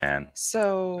man.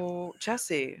 So,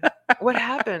 Jesse, what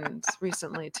happened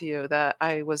recently to you that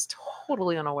I was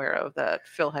totally unaware of that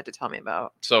Phil had to tell me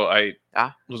about? So I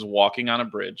Ah. was walking on a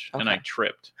bridge and I Okay.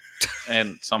 tripped,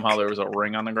 and somehow there was a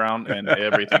ring on the ground, and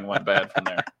everything went bad from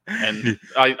there. And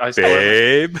I still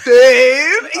Babe.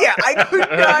 Babe! Yeah, I could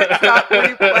not stop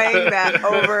replaying that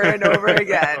over and over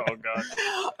again. Oh god,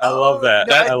 I love that.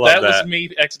 no, I love that that. was me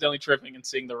accidentally tripping and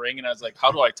seeing the ring, and I was like,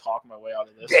 "How do I talk my way out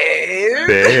of this?" Babe!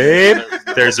 Babe,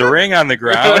 there's a ring on the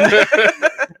ground. I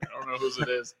don't know whose it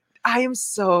is. I am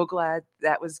so glad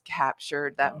that was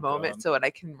captured, that Oh, moment, God. so that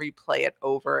I can replay it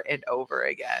over and over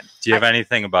again. Do you have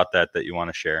anything about that you want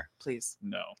to share? Please.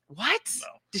 No, What? no.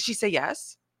 Did she say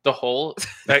yes? The whole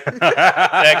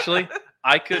actually,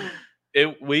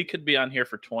 we could be on here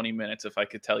for 20 minutes if I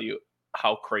could tell you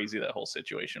how crazy that whole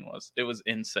situation was. It was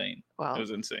insane. Well, It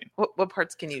was insane. what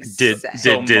parts can you Did say?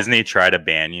 So- Disney try to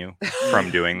ban you from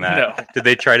doing that? No. Did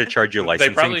they try to charge you a They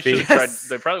licensing probably should fee have tried. Yes.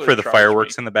 They probably for would've the charged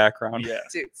fireworks me. in the background? Yeah.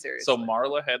 Dude, seriously. So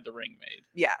Marla had the ring made,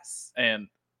 yes. and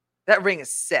That ring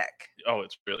is sick. oh,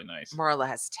 it's really nice. Marla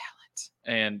has talent.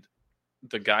 And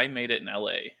the guy made it in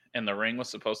LA, and the ring was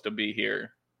supposed to be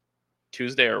here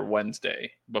Tuesday or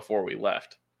Wednesday before we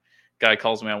left. Guy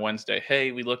calls me on Wednesday.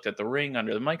 Hey, we looked at the ring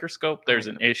under the microscope. There's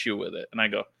an issue with it, and I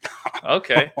go,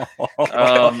 okay.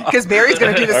 Because Mary's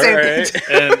going to do the All same right.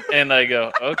 thing. And I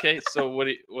go, okay. So what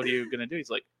are you gonna do? He's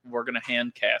like, we're gonna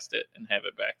hand cast it and have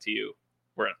it back to you.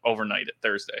 We're gonna overnight it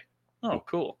Thursday. Oh,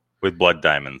 cool. With blood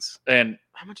diamonds. And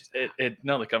How much is that?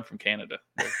 no, they come from Canada.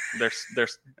 They're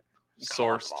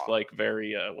sourced like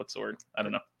very what's the word? I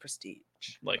don't know. Prestige.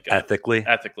 Like Ethically.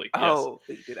 ethically. Yes. Oh,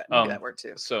 you do that. You do that word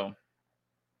too. So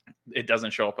it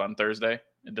doesn't show up on Thursday.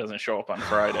 It doesn't show up on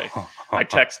Friday. I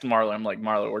text Marla. I'm like,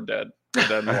 Marla, we're dead. We're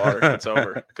dead in the water. It's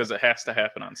over because it has to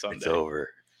happen on Sunday. It's over.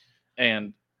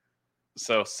 And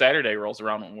so Saturday rolls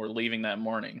around and we're leaving that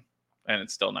morning, and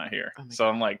it's still not here. Oh my So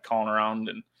I'm like calling around,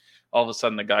 and all of a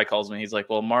sudden the guy calls me. He's like,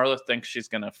 "Well, Marla thinks she's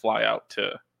gonna fly out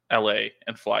to L.A.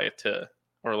 and fly it to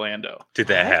Orlando." Did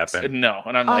that What? happen? No,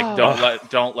 and I'm like, Oh.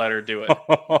 don't let her do it.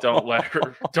 Don't let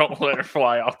her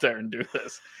fly out there and do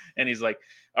this. And he's like,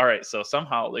 all right. So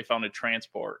somehow they found a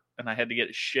transport, and I had to get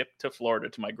it shipped to Florida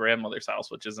to my grandmother's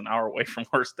house, which is an hour away from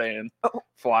where we're staying. Oh.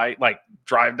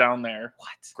 Drive down there, What?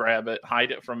 grab it,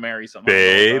 hide it from Mary somehow.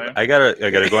 Babe, I gotta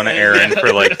go on an errand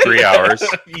for like 3 hours.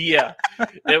 Yeah,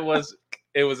 it was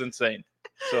insane.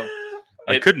 So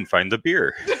I couldn't find the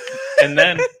beer. and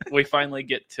then we finally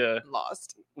get to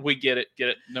Lost. we get it.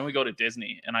 Then we go to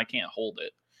Disney, and I can't hold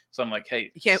it. So I'm like, hey,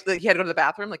 You can't. Like, you had to go to the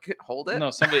bathroom. Like, couldn't hold it. no,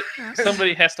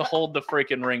 somebody has to hold the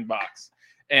freaking ring box.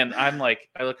 And I'm like,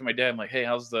 I look at my dad. I'm like, hey,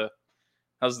 how's the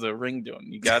ring doing?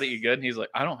 You got it? You good? And he's like,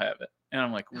 I don't have it. And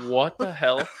I'm like, what the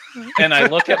hell? And I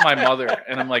look at my mother,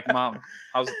 and I'm like, Mom,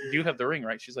 do you have the ring,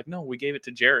 right? She's like, no, we gave it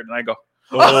to Jared. And I go,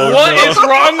 what is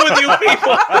wrong with you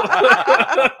people?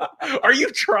 Are you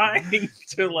trying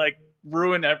to like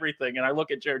ruin everything? And I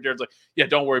look at Jared. Jared's like, yeah,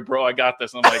 don't worry, bro, I got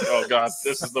this. And I'm like, oh god,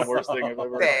 this is the worst thing I've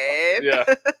ever. Babe. Yeah,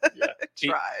 yeah. He,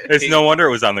 Tried. It's no wonder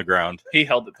it was on the ground. he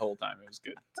held it the whole time. It was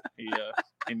good.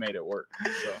 He made it work.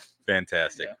 So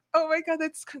Fantastic. Yeah. Oh my God,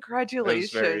 that's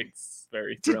congratulations.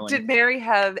 very Did, thrilling. did Mary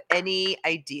have any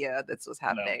idea this was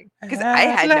happening? Because I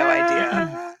had no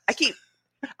idea.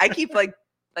 I keep like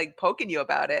poking you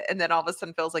about it, and then all of a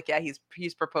sudden Phil's like, "Yeah,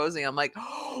 he's proposing." I'm like,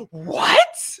 oh, "What?"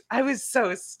 I was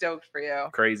so stoked for you.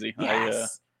 Crazy.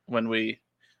 Yes.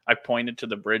 I pointed to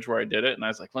the bridge where I did it, and I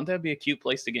was like, "Wouldn't that be a cute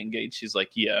place to get engaged?" She's like,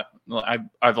 "Yeah." Well,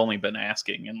 I've only been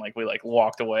asking, and like we like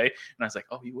walked away, and I was like,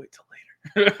 "Oh, you wait till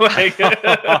later." Like,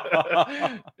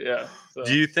 yeah. So.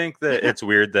 Do you think that it's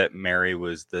weird that Mary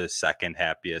was the second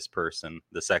happiest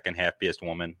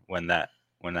woman when that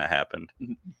happened,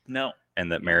 No.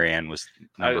 and that Marianne was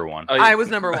number one? I was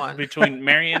number one. Between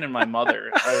Marianne and my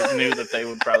mother, I knew that they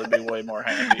would probably be way more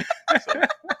happy. So,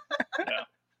 yeah.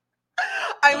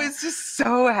 I was just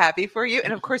so happy for you,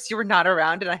 and of course you were not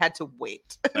around, and I had to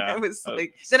wait. Yeah, I was that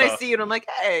like, was then I tough. see you, and I'm like,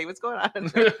 "Hey, what's going on?"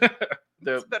 the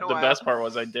been a the while. best part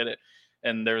was I did it,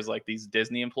 and there's like these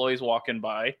Disney employees walking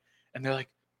by, and they're like,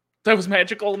 "That was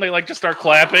magical," and they like just start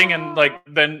clapping, and like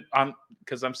then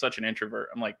because I'm such an introvert,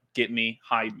 I'm like, "Get me,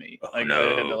 hide me!" Oh, Like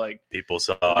no. I had to like People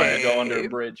saw I had it. to go under a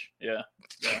Babe. bridge. Yeah,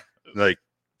 it was Like,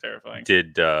 terrifying.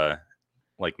 did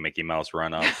like Mickey Mouse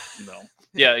run up? No,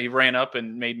 yeah, he ran up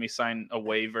and made me sign a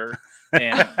waiver,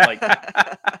 and like,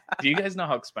 do you guys know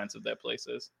how expensive that place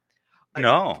is?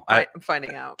 No. I'm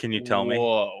finding out. Can you tell me?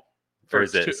 Whoa. Or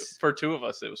is it For two of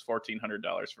us, it was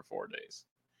 $1,400 for 4 days.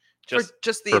 For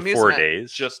just the for amusement, 4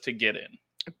 days? Just to get in.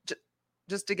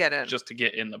 just to get in. Just to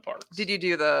get in the parks. Did you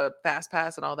do the fast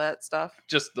pass and all that stuff?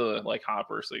 Just the like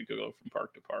hopper so you could go from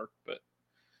park to park, but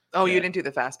Oh, Yeah. you didn't do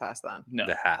the fast pass then. No.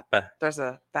 The Hapa. There's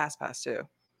a fast pass too.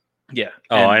 Yeah.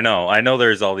 Oh, and- I know.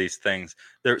 There's all these things.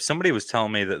 Somebody was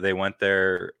telling me that they went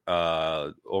there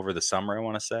over the summer. I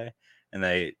want to say, and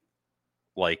they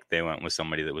went with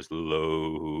somebody that was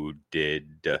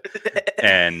loaded,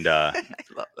 and I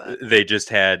love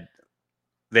that.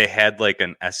 they had like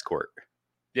an escort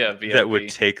Yeah. VIP. that would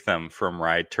take them from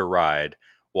ride to ride,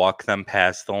 walk them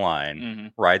past the line,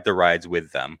 Mhm. ride the rides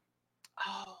with them.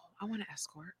 Oh, I want to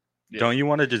escort. Yeah. Don't you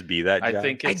want to just be that guy? I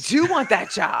think I it's, do want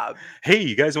that job. Hey,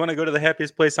 you guys want to go to the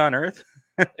happiest place on earth?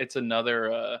 it's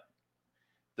another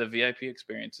the VIP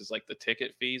experience is like the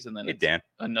ticket fees, and then Hey, it's Dan.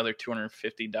 another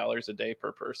 $250 a day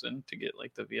per person to get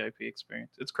like the VIP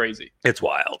experience. It's crazy. It's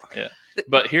wild.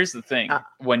 But here's the thing: Uh.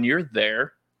 when you're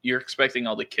there, you're expecting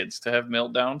all the kids to have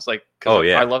meltdowns. Like, 'cause Oh,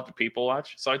 yeah. I love to people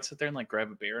watch, so I'd sit there and like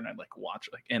grab a beer and I'd like watch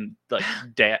and like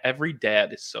every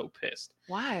dad is so pissed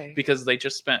Why? because they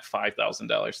just spent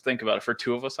 $5,000. Think about it, for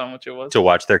two of us, how much it was To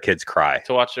watch their kids cry.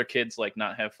 to watch their kids like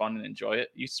not have fun and enjoy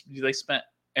it. They spent,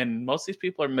 and most of these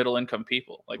people are middle income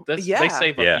people. Like this, Yeah. they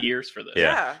save up Yeah. years for this.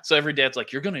 Yeah. So every dad's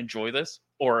like, "You're gonna enjoy this,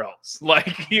 or else."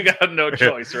 Like you got no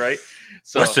choice, right?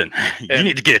 So Listen, you and-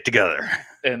 need to get it together.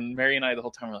 and Mary and I the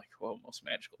whole time were like, "Whoa, most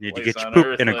magical." You need to place get your on poop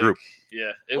earth," in a like, group.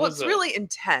 Yeah, it Well, was it's really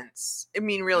intense. I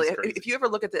mean, really, It's crazy. if you ever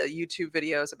look at the YouTube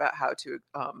videos about how to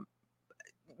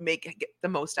get the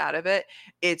most out of it,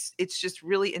 it's just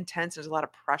really intense. There's a lot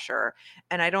of pressure,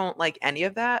 and I don't like any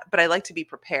of that. But I like to be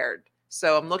prepared.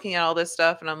 So I'm looking at all this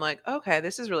stuff, and I'm like, okay,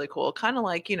 this is really cool. Kind of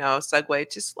like segue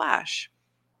to Slash.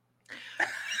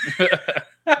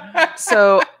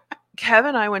 So Kevin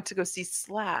and I went to go see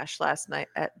Slash last night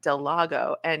at Del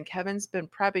Lago, and Kevin's been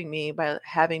prepping me by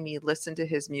having me listen to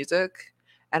his music,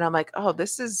 and I'm like, oh,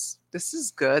 this is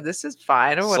good, this is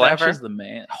fine, or Slash whatever. is the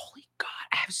man. Holy God,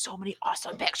 I have so many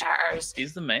awesome pictures.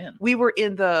 He's the man. We were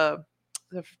in the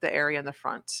area in the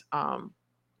front,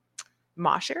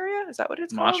 mosh area. Is that what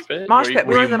it's Mosh called? pit? Mosh Were you- pit.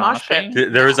 We were were you in the mosh pit.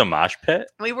 moshing? There was a mosh pit.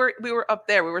 We were up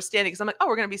there. We were standing because I'm like, oh,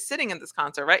 we're gonna be sitting at this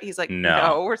concert, right? He's like, No.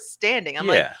 no, we're standing. I'm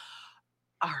like, Yeah.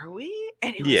 are we?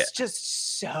 And it Yeah. was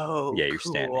just so Yeah, you're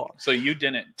standing. cool. So you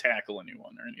didn't tackle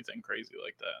anyone or anything crazy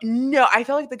like that. No, I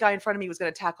felt like the guy in front of me was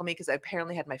going to tackle me because I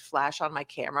apparently had my flash on my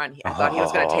camera, and I thought he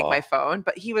was going to take my phone.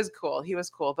 But he was cool. He was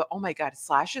cool. But oh my God,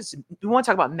 Slash is. You want to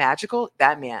talk about magical?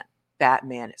 That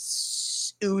man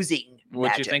is oozing.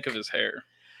 What'd you magic. think of his hair?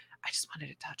 I just wanted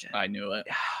to touch it. I knew it.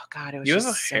 Oh God, it was. You have a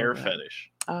just so hair good.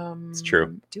 fetish. It's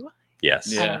true. Do I?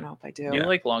 Yes. I Yeah. don't know if I do. You Yeah.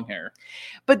 like long hair.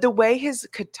 But the way his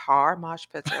guitar mosh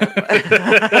pits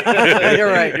are.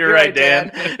 You're right. You're right,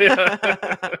 Dan.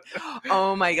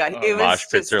 Oh my God. Oh, It was Mosh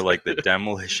pits just- are like the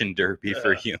demolition derby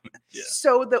for Yeah. humans. Yeah.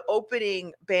 So the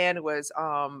opening band was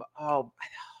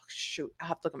shoot, I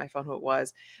have to look at my phone who it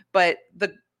was, but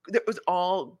it was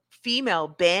all female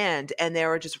band, and they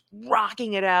were just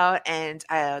rocking it out. And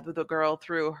the girl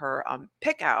threw her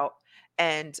pick out,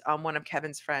 and one of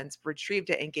Kevin's friends retrieved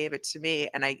it and gave it to me,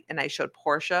 and I showed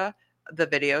Portia the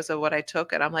videos of what I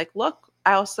took, and I'm like, look,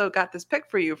 I also got this pick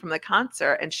for you from the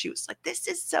concert, and she was like, this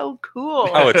is so cool.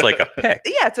 Oh, it's like a pick.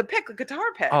 Yeah, it's a pick, a guitar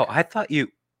pick. Oh, I thought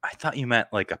you meant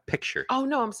like a picture. Oh,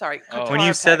 no, I'm sorry. Oh. When you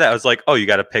Guitar said pick. that, I was like, oh, you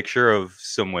got a picture of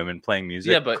some women playing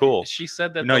music. Yeah, but cool. she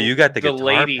said that No, you got the guitar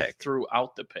lady pick. threw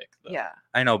out the pick. Though. Yeah.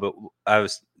 I know, but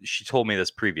she told me this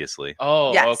previously.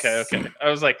 Oh, Yes. okay. I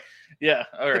was like, yeah,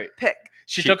 all The right. pick.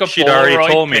 She took a she'd already Polaroid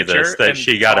told me picture this, that and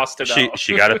she got tossed it out.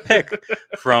 she got a pick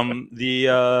from the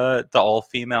all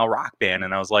female rock band,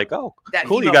 and I was like, oh, That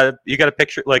cool. female- You got a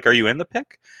picture. Like, are you in the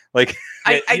pick? Like,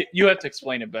 Yeah, I you have to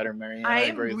explain it better, Mary. I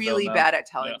am really bad at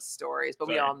telling Yeah. stories, but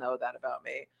we Sorry. all know that about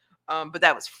me. But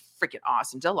that was freaking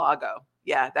awesome. Del Lago.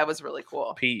 Yeah, that was really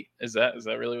cool. Pete, is that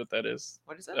really what that is?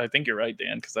 What is it? I think you're right,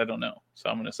 Dan, because I don't know. So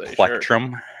I'm gonna say sure.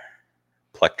 plectrum,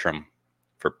 plectrum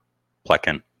for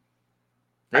pleckin,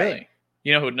 Really?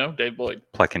 You know who would know? Dave Boyd.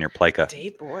 pleckin your pleca.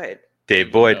 Dave Boyd.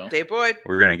 Dave Boyd. No. Dave Boyd.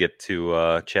 We're gonna get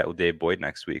to chat with Dave Boyd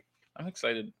next week. I'm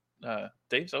excited.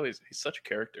 Dave's he's such a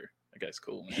character. That guy's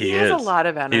cool. Man. He, He has is. a lot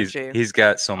of energy. He's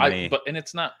got so many. And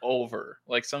it's not over.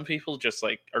 Like some people just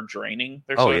like are draining.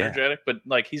 They're Oh, so yeah. energetic, but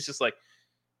like he's just like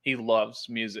he loves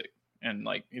music and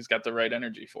like he's got the right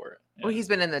energy for it. Well, Yeah, he's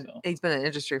been in so. the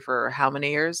industry for how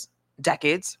many years?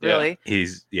 Decades, Yeah. really.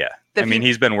 he's The I mean, few-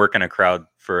 he's been working a crowd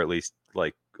for at least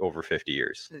like over 50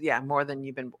 years. Yeah, more than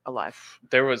you've been alive.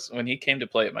 There was, when he came to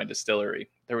play at my distillery,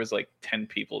 there was like 10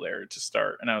 people there to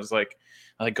start. And I was like,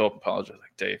 I go up and apologize,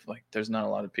 like, Dave, like, there's not a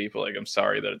lot of people. Like, I'm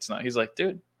sorry that it's not. He's like,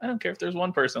 dude, I don't care if there's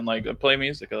one person. Like, I play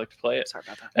music. I like to play it. Sorry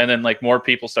about that. And then like more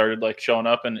people started like showing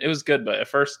up, and it was good. But at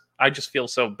first, I just feel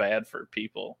so bad for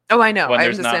people Oh, I know. when I'm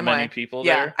there's the not same many way. people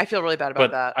Yeah, there. I feel really bad about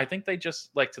But that. I think they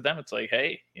just like, to them, it's like,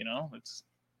 hey, it's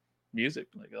music.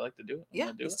 Like, I like to do it. Yeah,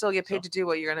 do you it. still get paid So, to do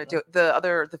what you're gonna yeah.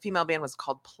 do. The female band was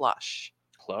called Plush.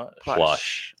 Plush.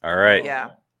 Plush. All right.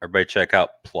 Yeah. Everybody check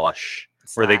out Plush.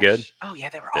 Were they good? Slash. Oh yeah,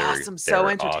 they were They were- awesome. they So were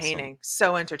entertaining.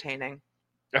 So entertaining.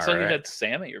 I saw you Alright. had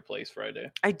Sam at your place Friday.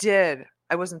 I did.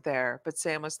 I wasn't there, but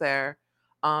Sam was there.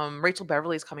 Rachel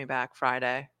Beverly's coming back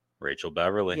Friday. Rachel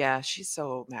Beverly. Yeah, she's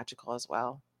so magical as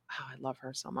well. Oh, I love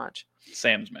her so much.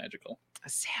 Sam's magical.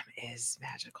 Sam is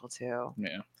magical too.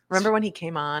 Yeah. Remember when he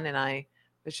came on and I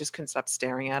just couldn't stop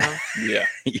staring at him? Yeah.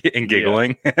 And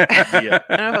giggling. Yeah.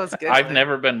 I don't know if it was good. I've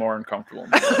never been more uncomfortable.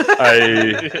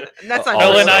 I That's not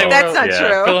Phil true. and I That's were- not yeah.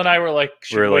 true. Phil and I were like,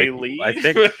 should We're we like, leave? I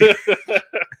think-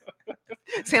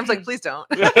 Sam's like, please don't.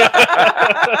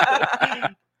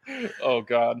 Oh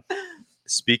God.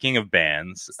 Speaking of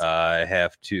bands, I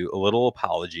have a little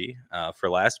apology for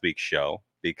last week's show,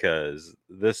 because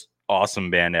this awesome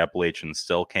band Appalachian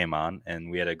still came on, and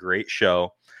we had a great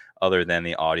show other than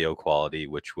the audio quality,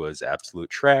 which was absolute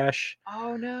trash.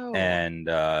 Oh no. And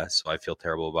so I feel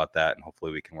terrible about that, and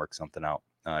hopefully we can work something out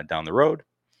down the road.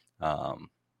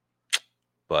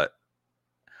 But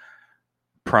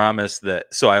promise that,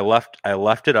 so I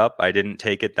left it up. I didn't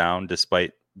take it down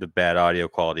despite the bad audio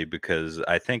quality, because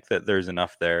I think that there's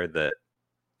enough there that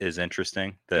is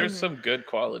interesting. That There's some good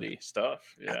quality stuff.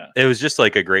 Yeah. it was just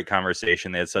like a great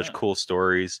conversation. They had such Yeah. cool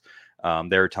stories.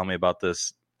 They were telling me about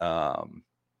this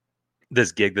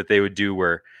this gig that they would do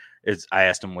where I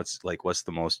asked them what's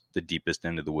the deepest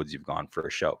into the woods you've gone for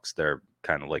a show, because they're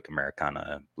kind of like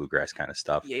Americana bluegrass kind of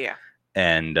stuff. Yeah.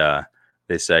 And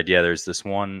they said, yeah, there's this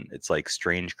one, it's like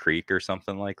Strange Creek or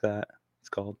something like that it's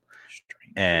called.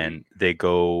 And they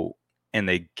go and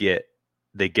they get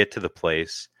to the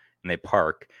place and they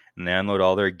park and they unload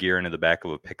all their gear into the back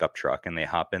of a pickup truck, and they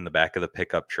hop in the back of the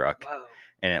pickup truck. Whoa.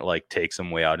 And it like takes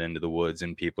them way out into the woods,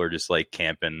 and people are just like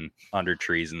camping under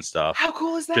trees and stuff, How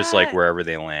cool is that? just like wherever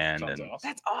they land. Sounds And awesome.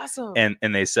 That's awesome.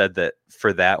 and they said that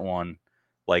for that one,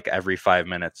 like every 5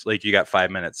 minutes, like you got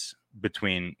 5 minutes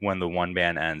between when the one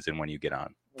band ends and when you get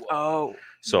on. oh,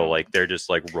 So Wow. like they're just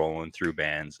like rolling through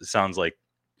bands. It sounds like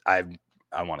I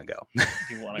want to go.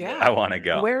 You want to Yeah. go? I want to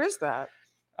go. where is that?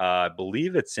 I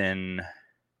believe it's in.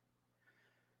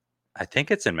 I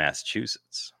think it's in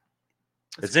Massachusetts.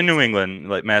 It's in New England,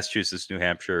 like Massachusetts, New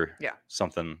Hampshire. Yeah.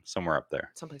 somewhere up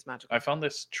there. Someplace magical. I found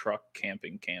this truck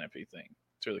camping canopy thing.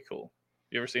 It's really cool.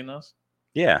 You ever seen those?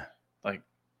 Yeah, Like,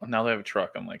 now they have a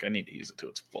truck. I'm like, I need to use it to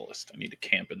its fullest. I need to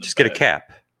camp in the just get a bed.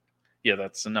 cap. Yeah,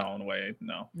 that's no way.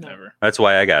 No, No. never. That's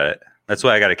why I got it. That's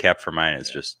why I got a cap for mine. It's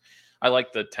Yeah. just I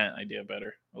like the tent idea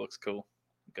better. It looks cool.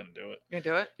 I'm gonna do it. You gonna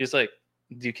do it? It's like,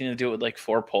 you can do it with like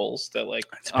 4 poles that like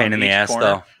it's a pain on in the each ass corner,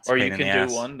 though. It's a or pain you in can the do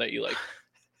ass. one that you like.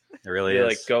 It really You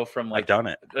is. like go from like I've done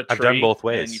it. a I've done tree, both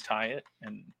and then ways. you tie it,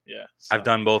 and yeah. I've so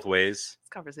done both ways. This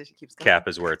conversation keeps going. Cap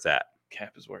is where it's at.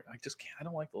 cap is where I just can't. I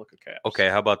don't like the look of caps. Okay,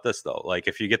 how about this though? Like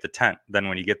if you get the tent, then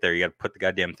when you get there, you got to put the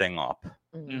goddamn thing up.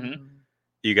 Mm.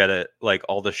 You got to like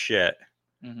all the shit.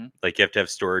 Mm-hmm. Like you have to have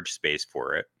storage space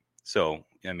for it. So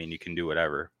I mean, you can do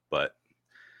whatever. But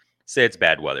say it's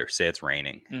bad weather. Say it's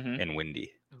raining Mm-hmm. and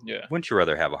windy. Yeah, Wouldn't you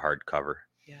rather have a hard cover?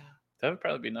 Yeah. that would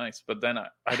probably be nice. But then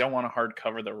I don't want to hard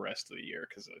cover the rest of the year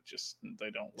because they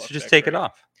don't look. So just that take it great.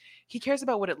 off. He cares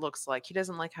about what it looks like. He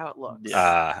doesn't like how it looks.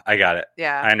 Yeah. I got it.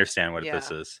 Yeah. I understand what Yeah. this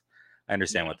is. I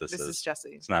understand Yeah, what this This is. is Jesse.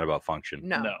 It's not about function.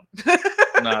 No. No,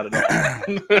 not at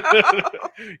all.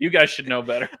 You guys should know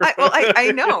better.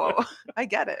 I know. I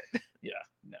get it. Yeah,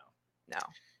 no. No.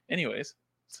 Anyways,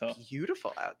 so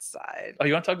Beautiful outside.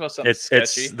 you want to talk about something It's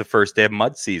sketchy? the first day of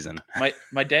mud season.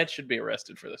 My dad should be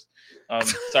arrested for this.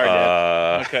 Sorry,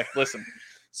 Dad. Uh, Okay, listen.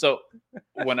 So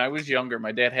when I was younger,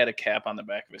 my dad had a cap on the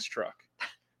back of his truck,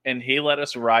 and he let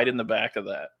us ride in the back of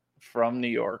that from New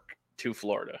York to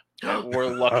Florida. And we're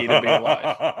lucky to be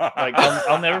alive. Like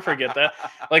I'll never forget that.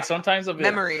 Like sometimes I'll be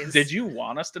like, Memories. did you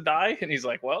want us to die? And he's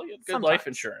like, well, you had good life Sometimes.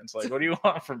 insurance. Like, what do you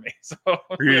want from me? So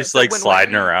Were you just So like when-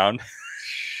 sliding around?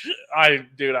 I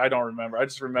don't remember. I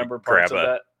just remember parts of grab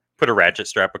a- that. Put a ratchet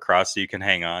strap across so you can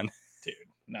hang on. Dude,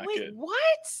 not Wait, good. what?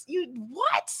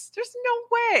 What? There's no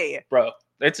way. Bro,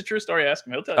 it's a true story. Ask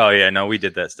him. He'll tell Oh yeah, no, we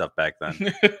did that stuff back then.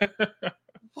 you.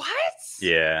 What?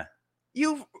 Yeah.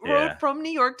 You Yeah. rode from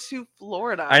New York to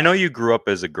Florida. I know you grew up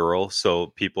as a girl, so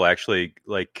people actually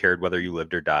like cared whether you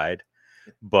lived or died.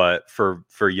 But for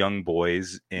young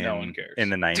boys No one in cares. the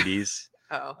 90s,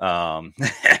 Oh.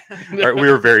 we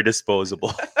were very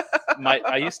disposable.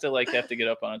 I used to like have to get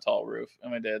up on a tall roof,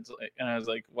 and my dad's like, and I was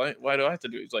like, why do I have to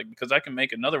do it? He's like, because I can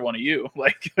make another one of you.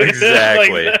 Like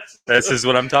Exactly. like, This is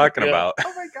what I'm talking Yeah. about.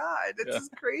 Oh my God, this Yeah. is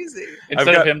crazy.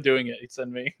 Instead got- of him doing it, he'd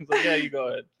send me. He's like, yeah, you go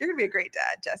ahead. You're gonna be a great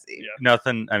dad, Jesse. Yeah.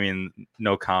 Nothing. I mean,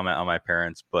 no comment on my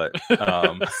parents, but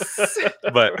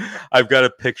but I've got a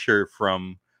picture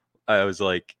from I was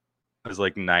like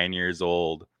 9 years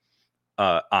old,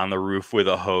 on the roof with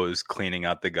a hose cleaning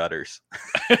out the gutters.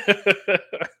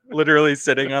 Literally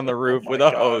sitting on the roof my with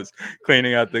a God. hose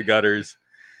cleaning out the gutters.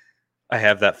 I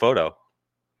have that photo.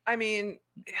 I mean,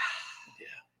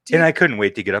 And I couldn't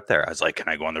wait to get up there. I was like, can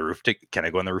I go on the roof? Can I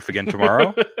go on the roof again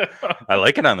tomorrow? I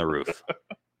like it on the roof.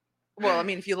 well, I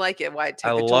mean, if you like it, why take I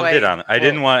the loved joy? it on. I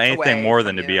didn't want anything away more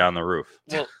than from to be you. on the roof.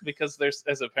 Well, because there's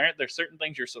as a parent, there's certain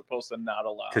things you're supposed to not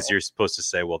allow. Because you're supposed to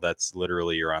say, well, that's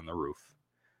literally you're on the roof.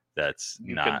 That's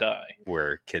you not could die.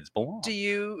 where kids belong. Do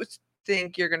you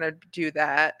think you're gonna do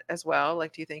that as well?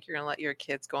 Like, do you think you're gonna let your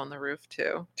kids go on the roof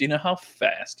too? Do you know how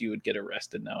fast you would get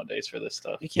arrested nowadays for this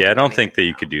stuff? You can't Yeah, I do don't think that anything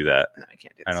you now. could do that. No, you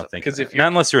can't do. I don't stuff think Because like if that. not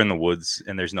unless you're in the woods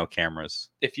and there's no cameras.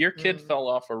 If your kid Mm. fell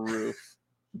off a roof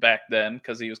back then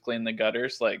because he was cleaning the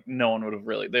gutters, like no one would have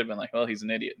really. They'd been like, "Well, he's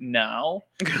an idiot." Now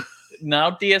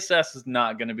DSS is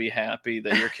not going to be happy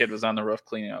that your kid was on the roof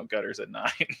cleaning out gutters at 9.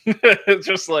 It's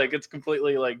just like it's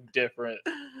completely like different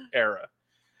era.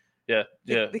 Yeah,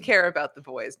 yeah. They care about the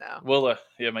boys now. Well,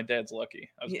 yeah, my dad's lucky.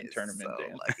 I was He going to is turn him so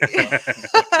in dance.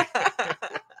 lucky.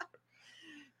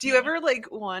 Do you Yeah. ever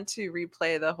like want to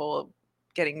replay the whole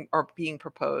getting or being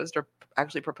proposed or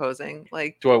actually proposing?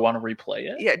 Like, Do I want to replay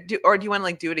it? yeah, do you want to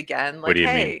like do it again? Like, do you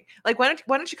mean? hey, like why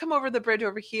don't you come over the bridge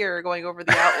over here, going over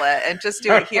the outlet, and just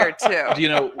do it here too, Do you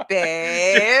know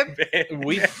babe?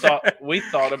 we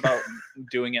thought about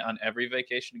doing it on every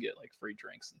vacation to get like free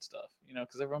drinks and stuff, you know,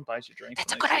 because everyone buys you drinks.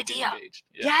 That's when a they good see you idea. engaged.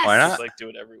 Yeah. Yes. Why not? Just, like do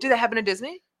it everywhere. Do that happen at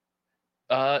Disney?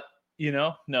 You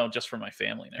know, no, just for my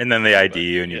family. And then they everything, ID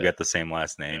you but and you yeah, get the same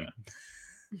last name.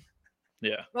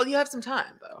 Yeah. Well, you have some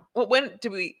time though. Well, when do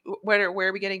we? Where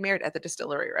are we getting married? At the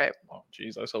distillery, right? Oh,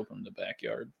 geez, I was hoping in the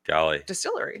backyard, Golly.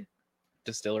 Distillery.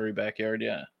 distillery backyard.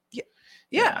 Yeah. Yeah.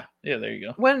 Yeah. There you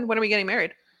go. When are we getting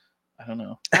married? I don't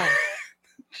know. Oh,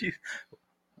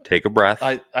 Take a breath.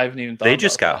 I haven't even. Thought They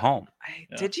just about got that. home.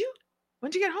 Yeah. Did you?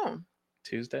 When did you get home?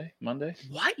 Tuesday, Monday.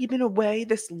 What? You've been away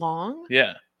this long?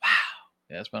 Yeah. Wow.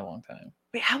 Yeah, it's been a long time.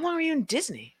 Wait, how long were you in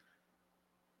Disney?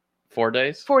 4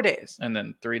 days, 4 days. and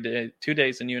then 2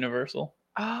 days in Universal.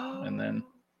 Oh. And then-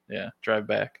 Yeah, drive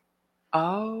back.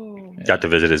 Oh. Yeah. Got to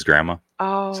visit his grandma.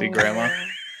 Oh. See grandma?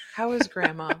 How is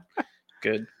grandma?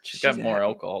 Good. She's She's got more happy.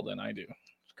 alcohol than I do.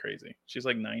 It's crazy. She's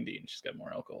like 90 and she's got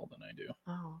more alcohol than I do.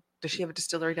 Oh. Does she have a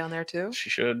distillery down there too? She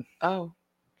should Oh.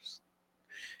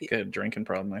 get a drinking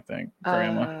problem, I think.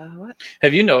 Grandma. What?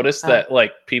 Have you noticed Oh. that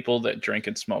like people that drink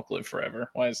and smoke live forever?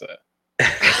 Why is that?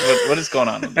 What is going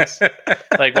on with this?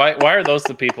 Like why are those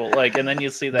the people? Like and then you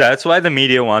see that That's why the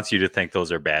media wants you to think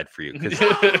those are bad for you because they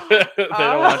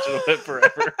don't want you to live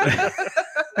forever.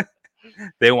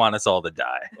 they want us all to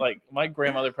die. Like my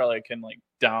grandmother probably can like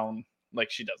down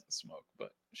like she doesn't smoke, but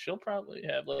she'll probably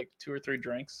have like 2 or 3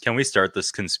 drinks. Can we start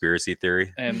this conspiracy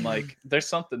theory? And like there's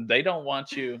something they don't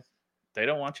want you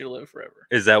to live forever.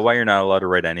 Is that why you're not allowed to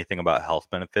write anything about health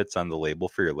benefits on the label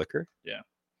for your liquor?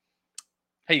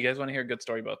 Hey, you guys want to hear a good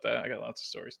story about that? I got lots of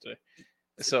stories today.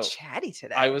 So chatty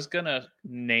today. I was gonna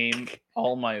name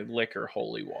all my liquor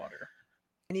holy water.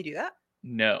 Can you do that?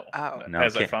 No, Oh. No,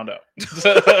 as I can't. found out.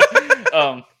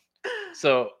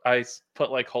 So I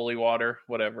put like holy water,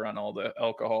 whatever, on all the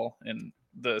alcohol, and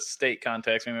the state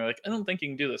contacts me. And they're like, I don't think you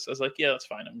can do this. I was like, yeah, that's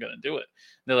fine. I'm gonna do it.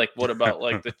 And they're like, what about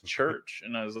like the church?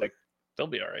 And I was like, they'll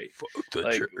be all right.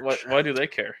 Like, why do they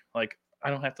care? Like, I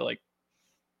don't have to like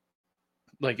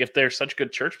if they're such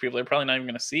good church people, they're probably not even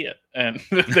going to see it. And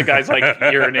the guy's like,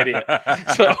 you're an idiot.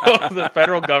 So the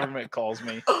federal government calls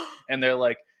me and they're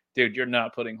like, dude, you're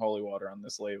not putting holy water on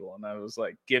this label. And I was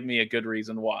like, give me a good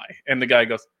reason why. And the guy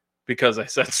goes, because I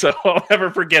said so. I'll never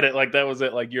forget it. Like, that was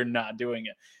it. Like, you're not doing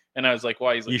it. And I was like,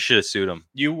 why? He's like, You should have sued him.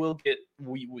 you will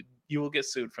get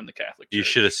sued from the Catholic Church. You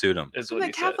should have sued him. Is From what the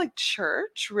he Catholic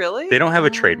Church, really? They don't have a Oh.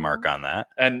 trademark on that.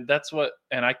 said. And that's what,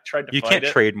 and I tried to You fight can't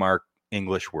it. trademark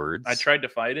English words. I tried to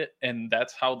fight it, and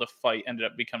that's how the fight ended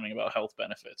up becoming about health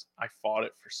benefits. I fought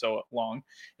it for so long,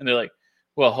 and they're like,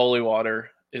 well, holy water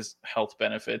is health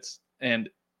benefits, and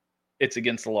it's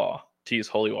against the law to use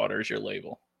holy water as your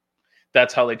label.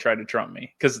 That's how they tried to trump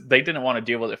me because they didn't want to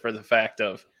deal with it for the fact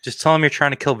of Just tell them you're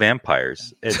trying to kill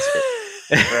vampires. It's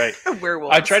right.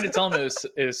 Werewolves. I tried to tell them it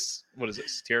was what is it,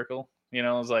 satirical? You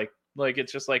know, it was like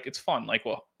it's just like it's fun. Like,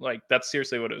 well, like that's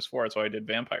seriously what it was for. That's why I did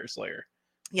Vampire Slayer.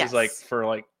 Yes. It's like for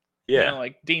like yeah. you know,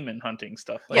 like demon hunting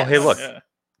stuff. Like Yes. Oh, hey, look. Yeah.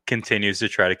 Continues to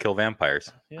try to kill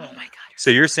vampires. Yeah. Oh my god. So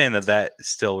you're saying that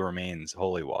still remains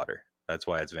holy water. That's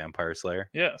why it's Vampire Slayer.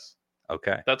 Yes.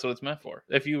 Okay. That's what it's meant for.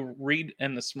 If you read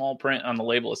in the small print on the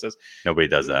label, it says Nobody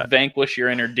does that. vanquish your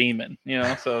inner demon. You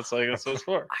know, so it's like that's what it's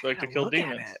for. It's I like to gotta kill look at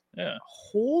demons. it. Yeah.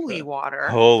 Holy Yeah. water.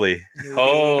 Holy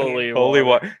Holy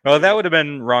water. No, that would have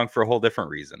been wrong for a whole different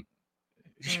reason.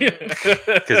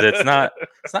 Because it's not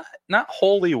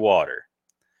holy water.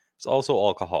 There's also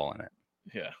alcohol in it.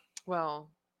 Yeah. Well,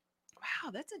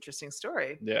 wow, that's an interesting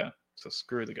story. Yeah. So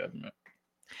screw the government.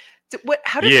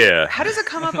 How does Yeah. how does it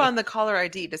come up on the caller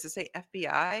ID? Does it say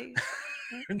FBI?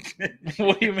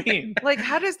 What do you mean? Like,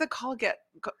 how does the call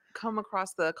come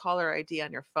across the caller ID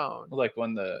on your phone Like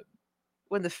when the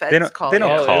when the feds call they you?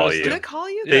 don't Oh, it call was you. Do they call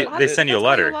you? They- lot? they send you a Feds call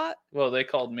letter. lot? well they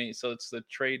called me, so it's the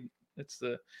trade. It's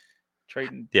the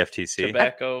trade and The FTC.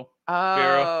 tobacco.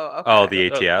 Oh, okay. Oh, the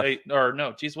ATF. Or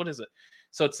no, geez, what is it?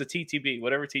 So it's the TTB,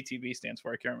 whatever TTB stands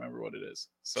for. I can't remember what it is.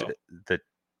 So The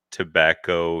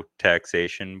Tobacco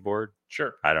Taxation Board.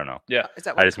 sure. I don't know. Yeah. Is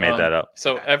that I just made Um, that up.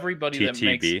 So Okay. everybody that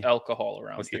makes TTB. alcohol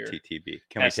around What's here the TTB?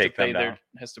 Can we has to take pay them down?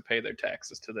 has to pay their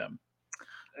taxes to them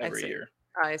I every see. year.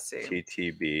 I see.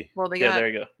 TTB. Well, they Yeah, got there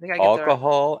you go. they got to get their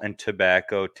Alcohol and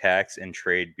Tobacco Tax and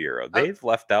Trade Bureau. They've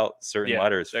left out certain Yeah,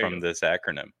 letters there you from go. this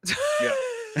acronym. Yeah.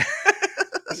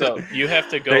 So you have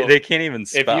to go. They can't even if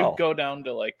spell. you go down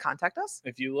to like, contact us.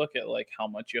 if you look at like how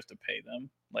much you have to pay them,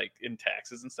 like in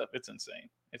taxes and stuff, it's insane.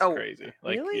 It's Oh, crazy.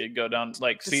 Like really? you go down,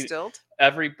 like see, Distilled.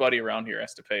 everybody around here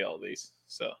has to pay all these.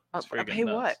 So it's freaking Pay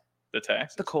nuts. what? The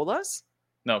taxes. The colas?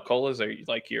 No, colas are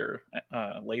like your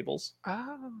labels.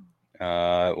 Oh.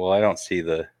 Well, I don't see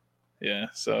the Yeah.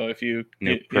 So if you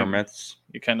new permits.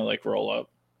 you kind of like roll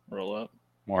up.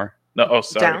 More No, oh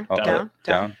sorry, Down, Oh, down.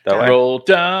 That down. way. Roll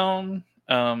down.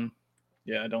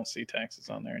 Yeah, I don't see taxes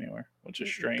on there anywhere, which is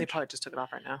They strange. probably just took it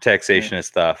off right now. Taxation is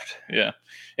theft. Yeah.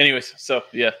 Anyways, so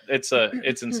yeah, it's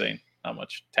insane how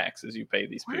much taxes you pay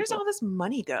these Where does people. all this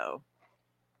money go?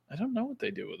 I don't know what they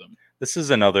do with them. This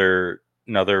is another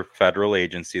federal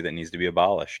agency that needs to be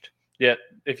abolished. Yeah,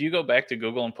 if you go back to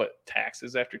Google and put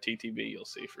taxes after TTB, you'll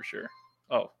see for sure.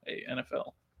 Oh, hey,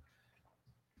 NFL.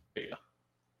 There you go.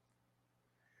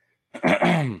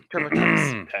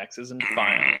 Taxes and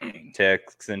filing.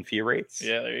 Tax and fee rates.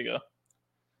 Yeah, there you go.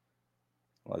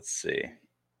 Let's see.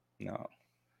 No.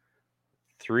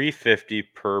 $3.50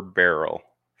 per barrel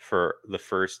for the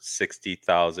first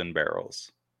 60,000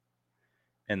 barrels.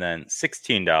 And then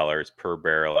 $16 per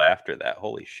barrel after that.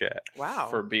 Holy shit. Wow.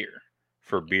 For beer.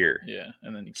 For beer. Yeah,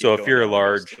 and then you keep So if going you're a down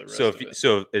the rest large, of the so rest if of it.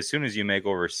 so as soon as you make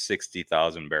over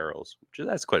 60,000 barrels, which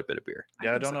that's quite a bit of beer.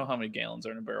 Yeah, I think don't so. know how many gallons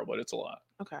are in a barrel, but it's a lot.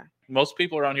 Okay. Most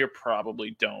people around here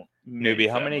probably don't. make Newbie,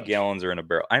 how that many much. gallons are in a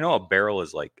barrel? I know a barrel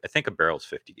is like, I think a barrel is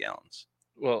 50 gallons.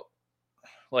 Well,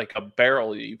 like a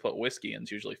barrel you put whiskey in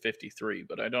is usually 53,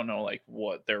 but I don't know like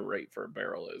what their rate for a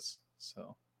barrel is.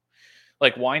 So,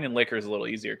 like wine and liquor is a little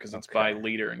easier because it's by Okay.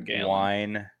 liter and gallon.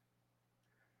 Wine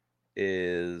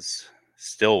is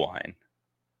still wine,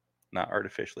 not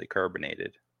artificially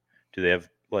carbonated. Do they have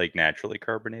like naturally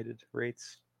carbonated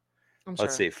rates? I'm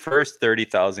Let's sure. see. First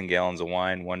 30,000 gallons of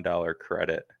wine, $1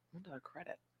 credit, $1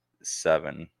 credit.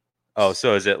 7. Oh,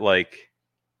 so is it like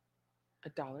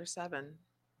 $1.07.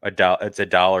 it's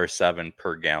 $1.07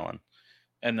 per gallon?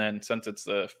 And then since it's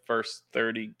the first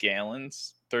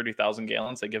 30,000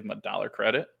 gallons, they give them $1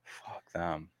 credit. Fuck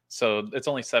them. So it's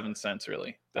only 7 cents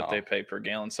really that they Oh. pay per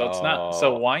gallon. So it's not.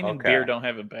 So Oh, wine and beer okay. don't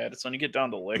have it bad. It's when you get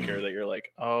down to liquor that you're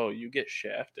like, oh, you get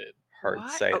shafted. Hard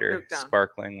What? Oh, cider, look down.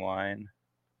 sparkling wine.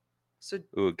 So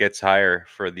Ooh, it gets higher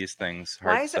for these things.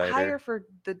 Hard why is cider. it higher for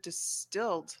the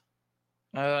distilled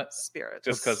spirits?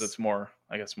 Just because it's more,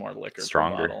 I guess, more liquor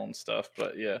Stronger. per bottle and stuff.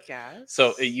 But yeah. Gas.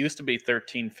 So it used to be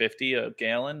 $13.50 a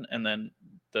gallon, and then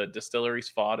the distilleries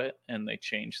fought it, and they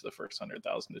changed the first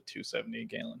 100,000 to $2.70 a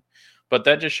gallon. But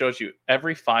that just shows you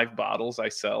every 5 bottles I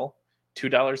sell,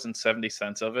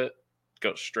 $2.70 of it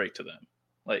goes straight to them,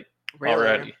 like Really?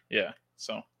 already. Yeah.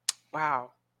 So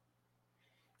Wow.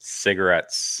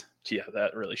 Cigarettes. yeah,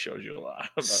 that really shows you a lot.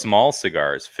 about it. Small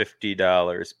cigars,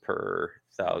 $50 per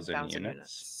 1,000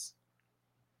 units.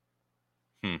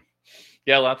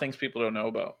 Yeah, a lot of things people don't know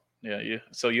about. Yeah,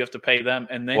 so you have to pay them,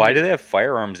 and then Why do they have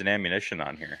firearms and ammunition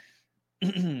on here?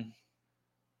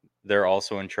 They're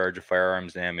also in charge of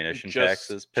firearms and ammunition Just-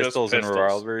 taxes. just Pistols and pistols.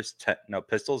 revolvers,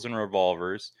 pistols and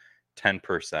revolvers,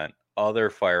 10%. other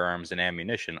firearms and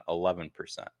ammunition, 11%.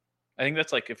 I think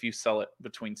that's like if you sell it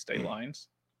between state lines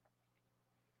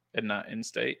and not in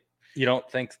state. You don't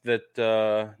think that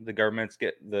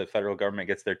the federal government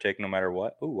gets their take no matter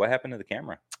what? Ooh, what happened to the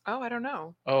camera? Oh, I don't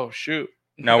know. Oh shoot.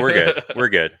 No, we're good. We're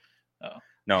good. Oh.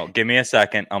 No, give me a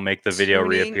second. I'll make the video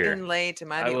Tuning reappear. in late.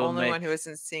 Am I I the will only make- one who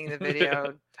isn't seeing the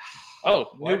video?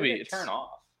 Oh, Why did newbie. it It's turn off?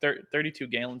 32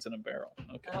 gallons in a barrel.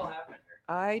 Okay.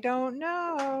 I don't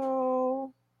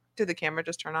know. Did the camera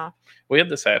just turn off? We had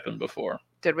this happen before.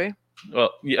 Did we?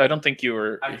 Well, I don't think you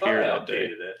were here that day.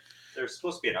 it. There's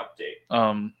supposed to be an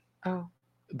update. Oh.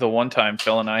 The one time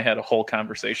Phil and I had a whole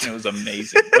conversation. It was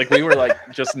amazing. Like we were like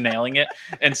just nailing it.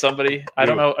 And somebody, I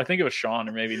don't know, I think it was Sean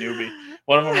or maybe Newbie.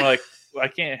 One of them were like, I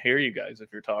can't hear you guys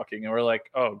if you're talking. And we're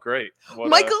like, oh, great. What,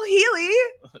 Michael Healy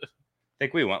I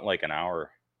think we went like an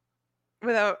hour.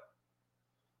 without.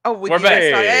 Oh, We're back.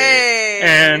 Hey.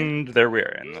 And there we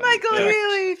are. Michael Yeah. Healy,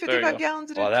 There you 55 go.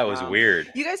 gallons a day. Wow, that was Wow.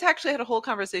 weird. You guys actually had a whole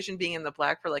conversation being in the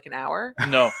black for like an hour.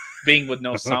 No, being with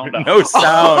no sound on. No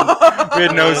sound. We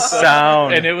had no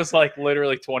sound. And it was like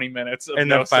literally 20 minutes. Of And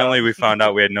no then finally sound. we found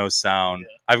out we had no sound.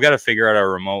 Yeah. I've got to figure out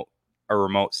a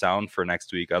remote sound for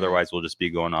next week. Otherwise, we'll just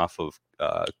be going off of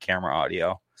camera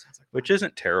audio, which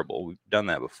isn't terrible. We've done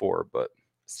that before, but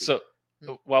So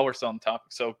while we're still on the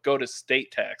topic, so go to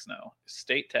state tax now.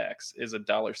 State tax is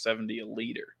 $1.70 a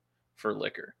liter for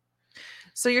liquor.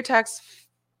 So you're taxed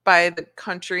by the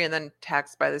country and then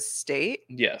taxed by the state.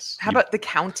 Yes. How about the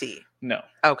county? No.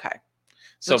 Okay.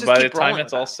 So Let's just by the keep time rolling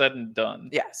it's with all that. said and done,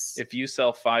 Yes. if you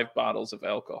sell 5 bottles of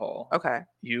alcohol, Okay.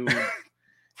 you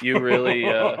really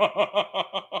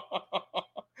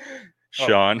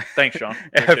Sean, thanks, Sean.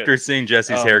 Appreciate after it. seeing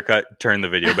Jesse's Um, haircut, turn the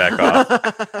video back off.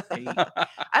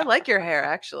 I like your hair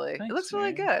actually. It Thanks, looks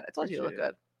really man. good. I told you you look Appreciate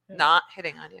good. Yeah. Not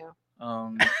hitting on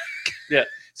you. Yeah.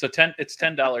 So it's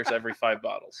 $10 every 5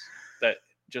 bottles that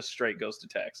just straight goes to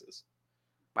taxes,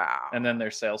 Wow. and then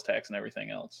there's sales tax and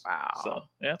everything else. wow. So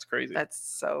yeah, it's crazy. That's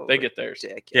so They get theirs.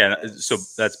 ridiculous. Yeah, so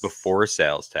that's before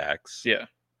sales tax. Yeah.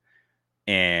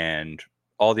 And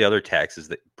all the other taxes,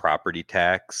 that property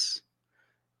tax,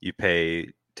 you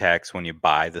pay tax when you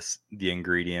buy the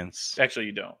ingredients. Actually,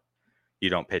 you don't. You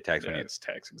don't pay tax Yeah, when you it's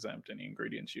tax exempt. Any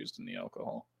ingredients used in the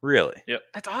alcohol. really.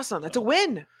 That's awesome. That's a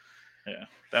win. Yeah,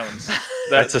 that one's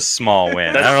That's a small win.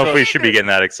 I That's don't know if the- we should be getting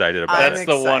that excited about I'm that's it.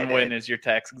 the one win excited. is you're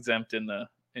tax exempt in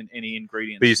any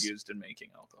ingredients But you s- used in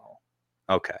making alcohol.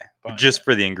 Okay, Fine. just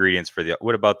for the ingredients for the.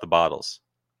 What about the bottles?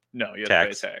 No, you have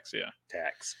Tax. to pay tax. Yeah,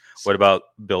 Tax. What about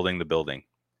building the building?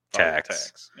 All the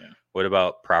Tax. Yeah, What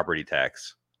about property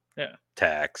tax? Yeah.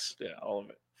 Tax. yeah, all of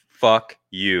it. Fuck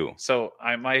you. So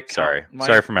my Sorry. my,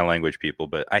 Sorry for my language, people,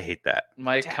 but I hate that.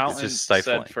 my Tax. It's accountant just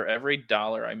stifling. said for every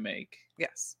dollar I make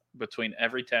Yes. between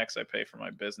every tax I pay for my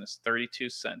business, 32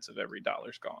 cents of every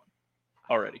dollar's gone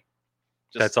already.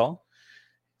 That's all?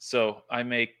 So I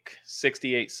make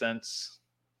 68 cents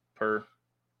per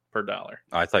dollar.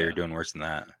 Oh, I thought you were Yeah. doing worse than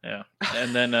that. Yeah,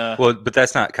 and then Well, but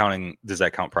that's not counting. Does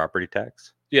that count property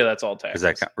tax? yeah, that's all taxes. Does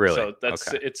that count? Really? So that's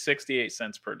Okay. it's 68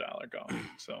 cents per dollar gone.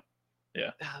 So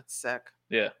That's sick.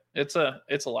 yeah, it's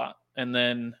a lot, and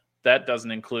then that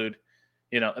doesn't include,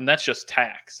 and that's just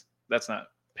tax. That's not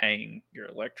paying your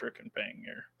electric and paying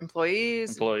your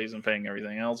Employees. employees and paying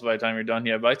everything else. By the time you're done,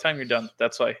 by the time you're done,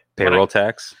 that's why when Payroll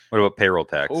tax? What about payroll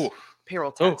tax? Oh,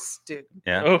 Payroll Oh. tax, dude.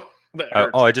 Yeah. oh, that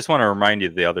hurts. I just want to remind you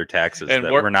of the other taxes And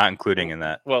that work- we're not including in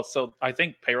that. Well, so I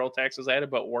think payroll tax was added,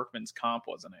 but workman's comp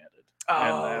wasn't added.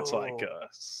 And that's like Oh. a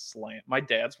slant. My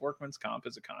dad's workman's comp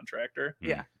is a contractor.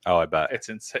 Yeah. Oh, I bet. It's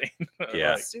insane.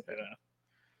 Yeah. Stupid.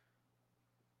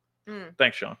 Mm.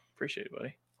 Thanks, Sean. Appreciate it,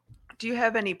 buddy. Do you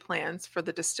have any plans for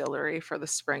the distillery for the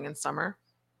spring and summer?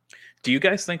 Do you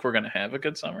guys think we're going to have a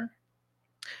good summer?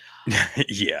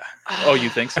 Yeah. Oh, you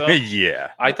think so?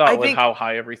 Yeah. I thought I with think- how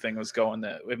high everything was going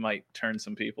that it might turn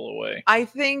some people away. I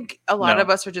think a lot No. of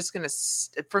us are just going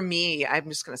to, for me, I'm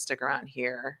just going to stick around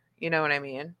here. You know what I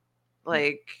mean?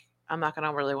 Like, I'm not going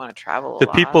to really want to travel. The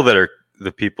people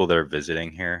that are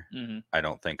visiting here, hmm I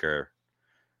don't think are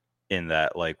in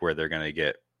that like where they're going to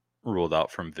get ruled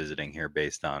out from visiting here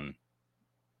based on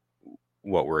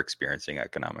what we're experiencing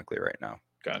economically right now.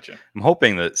 Gotcha. I'm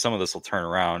hoping that some of this will turn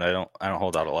around. I don't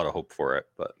hold out a lot of hope for it,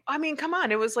 but I mean, come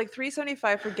on. It was like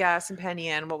 $3.75 for gas in Penny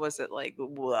Inn. What was it like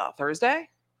Thursday?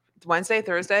 Wednesday,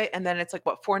 Thursday, and then it's like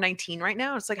what $4.19 right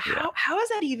now. It's like Yeah. how is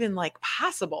that even like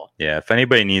possible? yeah, if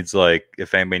anybody needs to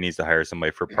hire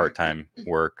somebody for part-time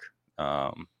work,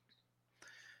 I've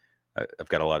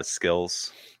got a lot of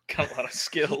skills. Got a lot of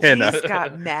skills. And, He's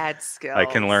got mad skills. I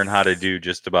can learn how to do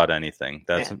just about anything.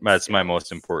 That's Yeah, my most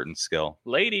skills. important skill.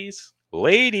 Ladies,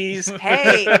 ladies.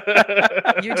 Hey,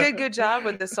 you did a good job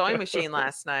with the sewing machine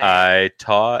last night. I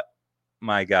taught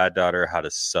my goddaughter how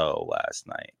to sew last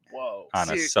night Whoa. on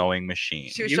a Shoot. sewing machine.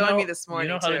 She was You showing me know- this you morning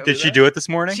know how to too. do Did she that? do it this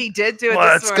morning? She did do it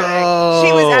Let's this morning.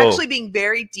 She was go. actually being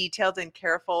very detailed and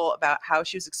careful about how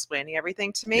she was explaining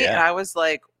everything to me. Yeah. And I was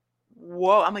like,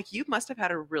 whoa. I'm like, you must have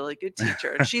had a really good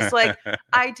teacher. And she's like,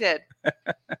 I did.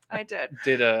 I did.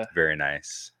 Did Very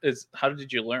nice. how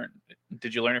did you learn?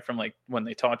 Did you learn it from like when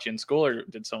they taught you in school, or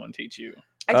did someone teach you?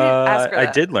 I did ask her I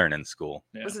that. did learn in school.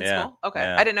 Yeah. Was it Yeah, school? Okay.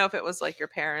 yeah. I didn't know if it was like your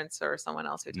parents or someone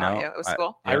else who taught No, you. It was I-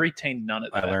 school. I Yep. retained none of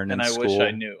I that, learned and in I wish I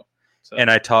school. knew. So, And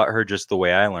I taught her just the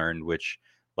way I learned, which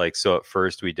so at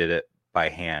first we did it by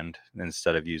hand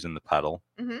instead of using the pedal.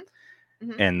 Mhm.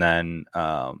 And then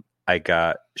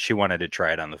she wanted to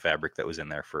try it on the fabric that was in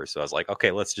there first. So I was like, okay,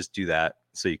 let's just do that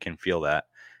so you can feel that.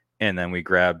 And then we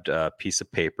grabbed a piece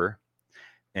of paper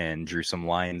and drew some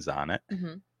lines on it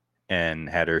Mhm. and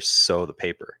had her sew the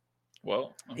paper.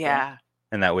 well, okay. Yeah.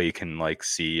 And that way you can like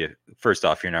see, first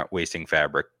off, you're not wasting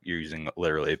fabric. You're using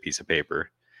literally a piece of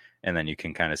paper. And then you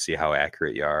can kind of see how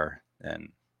accurate you are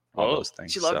and all Whoa. those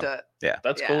things. She loved So, it. Yeah.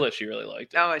 That's Yeah. cool that she really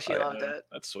liked it. Oh, she Oh, yeah. loved it.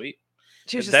 That's sweet.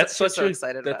 She was That's she was such so a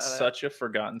excited that's about it. such a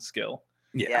forgotten skill.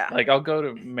 Yeah. Like I'll go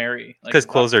to Mary Because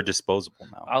clothes are disposable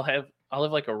now. I'll have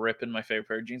like a rip in my favorite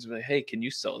pair of jeans and be like, hey, can you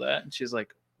sew that? And she's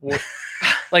like, what?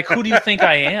 Like, who do you think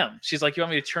I am? She's like, you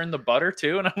want me to churn the butter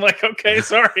too? And I'm like, okay,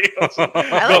 sorry.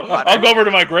 I'll go over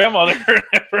to my grandmother and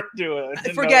have her do it.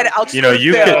 Forget it. I'll just You know, go to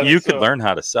you Phil. could So- learn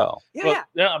how to sew. Yeah. Well,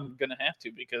 yeah, I'm gonna have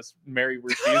to because Mary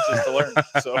refuses to learn.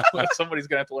 So somebody's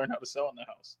gonna have to learn how to sew in the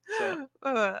house.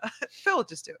 So Phil will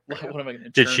just do it. what for you. am I gonna?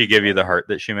 Did churn she give you the butter? heart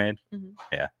that she made? Mhm.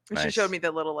 Yeah. And She nice. showed me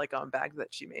the little like bag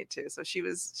that she made too. So she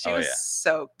was Oh, yeah.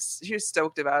 stoked. She was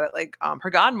stoked about it. Like her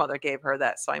godmother gave her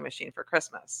that sewing machine for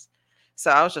Christmas. So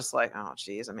I was just like, oh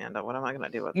geez, Amanda, what am I gonna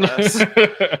do with this?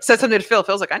 Said something to Phil.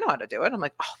 Phil's like, I know how to do it. I'm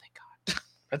like, oh thank God.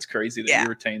 That's crazy that Yeah. you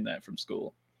retained that from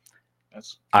school.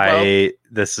 That's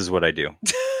This is what I do.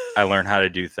 I learn how to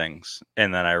do things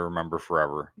and then I remember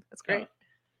forever. That's great.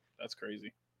 That's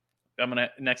crazy. I'm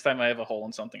gonna next time I have a hole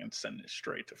in something, I'm sending it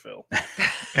straight to Phil.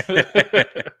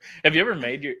 Have you ever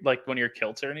made your like one of your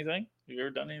kilts or anything? Have you ever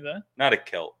done any of that? Not a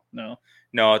kilt. No.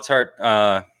 No, it's hard.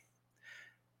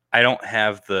 I don't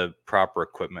have the proper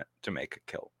equipment to make a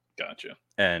kilt. Gotcha.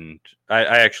 And I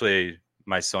actually,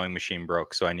 my sewing machine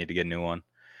broke, so I need to get a new one.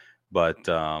 But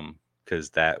because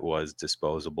that was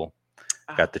disposable.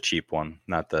 Got the cheap one,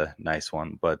 not the nice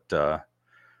one. But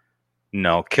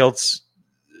no, kilts,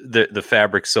 the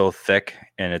fabric's so thick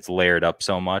and it's layered up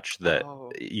so much that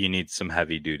Oh, you need some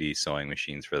heavy duty sewing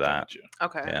machines for that. Gotcha.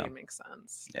 okay, yeah. that makes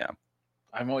sense.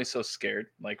 I'm always so scared.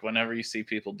 Like whenever you see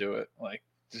people do it, like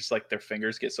just like their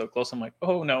fingers get so close, I'm like,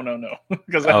 oh no,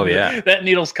 because Oh, yeah. that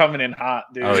needle's coming in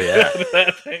hot, dude. Oh, yeah.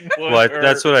 That thing would Well,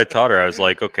 that's hurt. what I taught her. I was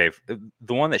like, okay,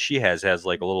 the one that she has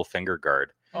like a little finger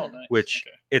guard. Oh, nice. which-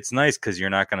 Okay. It's nice because you're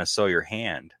not going to sew your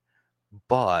hand.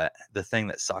 But the thing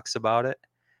that sucks about it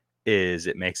is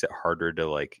it makes it harder to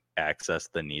like access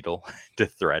the needle to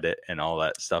thread it and all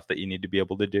that stuff that you need to be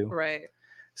able to do. Right.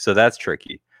 So that's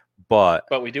tricky. But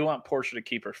But we do want Portia to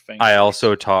keep her fingers. I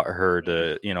also taught her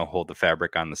to, hold the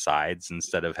fabric on the sides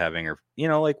instead of having her,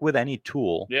 like with any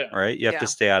tool. Yeah. Right. You have Yeah. to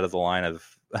stay out of the line of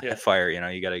Yeah. fire.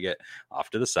 You got to get off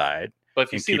to the side. But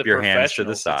if you and see keep the your hands to the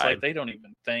professionals, it's like side. they don't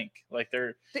even think. Like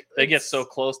they get so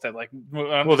close that like. I'm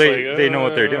Well, just they know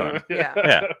what they're doing. Yeah.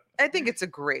 Yeah. I think it's a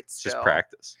great It's skill. just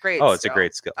practice. Great. Oh, it's a skill.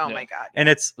 great skill. Oh Yeah. my God. And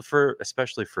it's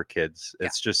especially for kids. Yeah.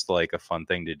 It's just like a fun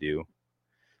thing to do.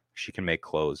 She can make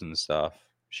clothes and stuff.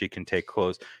 She can take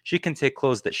clothes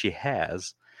that she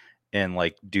has and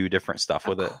like do different stuff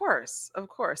with Of it. Of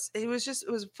course. It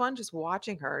was fun just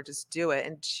watching her just do it.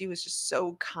 And she was just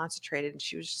so concentrated and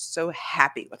she was just so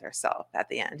happy with herself at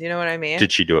the end. You know what I mean?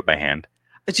 Did she do it by hand?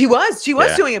 She was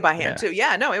Yeah. doing it by hand Yeah. too.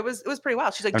 Yeah, no, it was pretty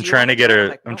wild. She's like, I'm "Do you trying want to me get I'm her.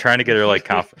 like, I'm "No." trying to get her like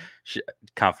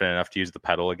confident enough to use the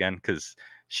pedal again because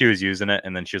she was using it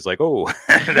and then she was like, "Oh,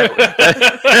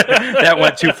 that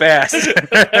went too fast."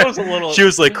 That was a little. She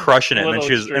was like crushing it, and then little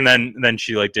she was, extreme. and then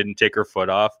she like didn't take her foot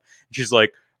off. She's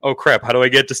like, "Oh crap! How do I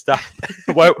get to stop?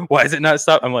 why is it not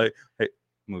stop?" I'm like, "Hey,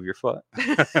 move your foot."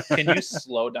 Can you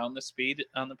slow down the speed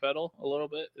on the pedal a little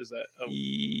bit? Is that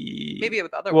Maybe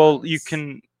with other Well, ones. you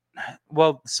can.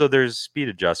 Well, so there's speed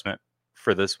adjustment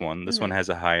for this one. This one Mhm. has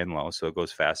a high and low, so it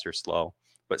goes fast or slow.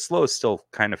 But slow is still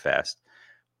kind of fast.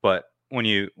 But when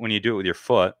you do it with your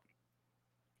foot,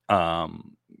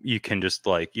 you can just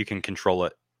like you can control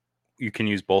it. You can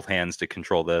use both hands to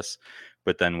control this,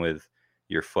 but then with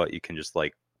your foot, you can just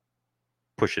like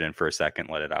push it in for a second,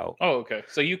 let it out. Oh, okay.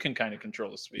 So you can kind of control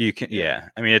the speed. You can, yeah.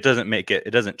 I mean, it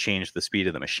doesn't change the speed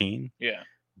of the machine, Yeah.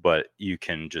 but you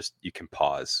can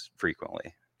pause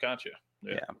frequently. Gotcha.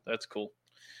 Yeah. Yeah. That's cool.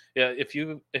 Yeah. If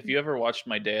you ever watched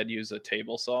my dad use a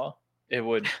table saw, it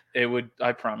would,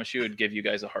 I promise you, it'd give you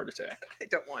guys a heart attack. I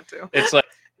don't want to. It's like,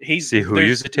 See who there's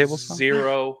used a table saw?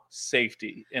 Zero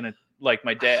safety in it, like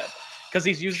my dad. Because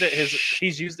he's used it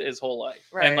his whole life.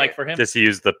 Right. And like for him, Does he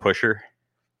use the pusher?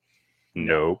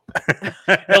 No.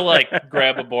 Nope. he'll like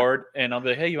grab a board and I'll be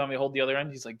like, hey, you want me to hold the other end?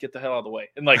 He's like, get the hell out of the way.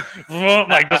 And like,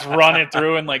 just run it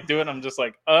through and like do it. I'm just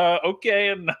like, okay,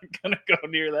 I'm not gonna go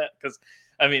near that. Because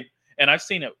I mean, and I've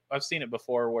seen it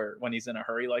before where when he's in a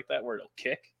hurry like that, where it'll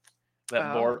kick.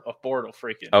 That board will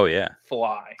freaking Oh yeah.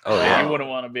 fly. Oh, yeah. You wouldn't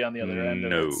want to be on the other end of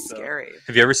No. it. So. Scary.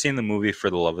 Have you ever seen the movie For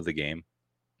the Love of the Game?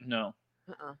 No.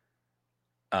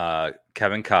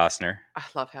 Kevin Costner. I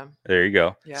love him. There you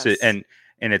go. Yes. So, and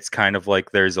it's kind of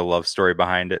like there's a love story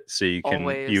behind it. So you would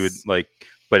Always. like,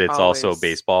 but it's also a Always.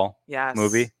 baseball Yes.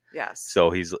 movie. Yes. So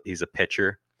he's a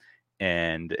pitcher,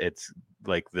 and it's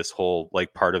like this whole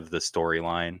like part of the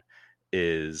storyline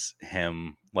is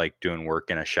him like doing work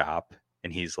in a shop,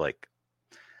 and he's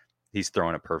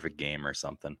throwing a perfect game or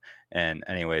something. And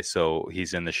anyway, so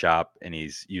he's in the shop and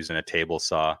he's using a table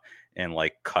saw and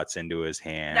like cuts into his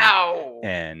hand. No.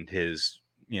 And his,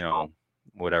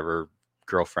 whatever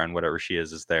girlfriend, whatever she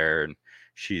is there. And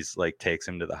she's like, takes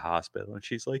him to the hospital and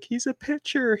she's like, he's a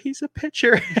pitcher.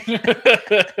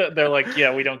 They're like,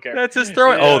 yeah, we don't care. That's his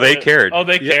throwing. Yeah. Oh, they cared. Oh,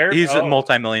 they cared? He's a Oh.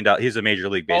 multi-million-dollar. He's a major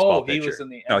league baseball pitcher. He was in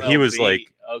the No, he was MLB. like,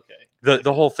 okay.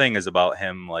 the whole thing is about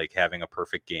him like having a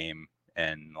perfect game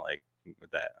and like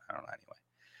that. I don't know.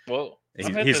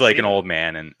 Anyway, Whoa. he's like an old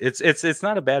man, and it's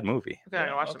not a bad movie. Okay, I'm Yeah,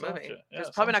 gonna watch I'll the watch movie. it. Yeah, There's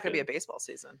probably not sounds gonna be a good. baseball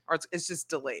season, or it's just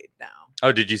delayed now.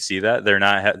 Oh, did you see that? They're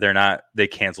not. They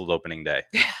canceled opening day.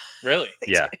 Really?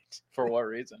 They Yeah. did. For what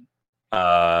reason?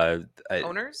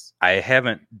 Owners. I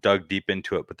haven't dug deep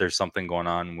into it, but there's something going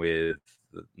on with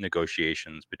the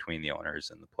negotiations between the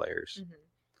owners and the players. Mhm.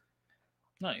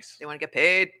 Nice. They want to get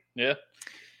paid. Yeah.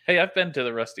 Hey, I've been to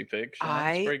the Rusty Pig. Sean.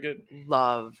 I- It's pretty good.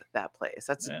 Love that place.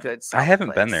 That's Yeah. a good. I solid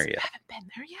haven't been place. there yet. I haven't been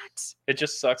there yet. It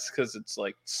just sucks because it's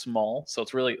like small, so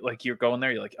it's really like you're going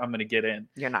there. You're like, I'm gonna get in.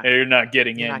 You're not. And you're not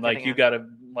getting You're in. not Like getting you in. gotta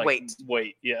like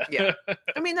Wait. Yeah. Yeah.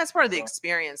 I mean, that's part of the So,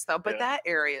 experience, though. But yeah. that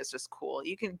area is just cool.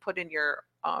 You can put in your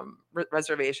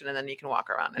reservation, and then you can walk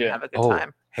around and Yeah. have a good Oh,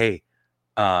 time. hey,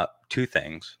 two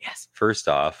things. Yes. First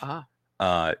off,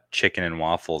 Uh-huh. chicken and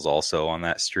waffles also on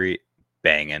that street,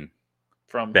 banging.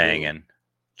 From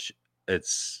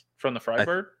It's from the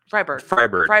Frybird. Freiburg.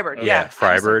 Frybird. Freiburg. Okay. Yeah. Yeah,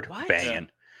 I was like, Frybird, what?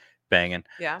 banging.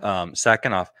 Yeah.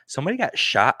 Second off, somebody got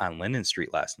shot on Linden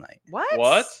Street last night.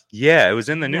 What? Yeah, it was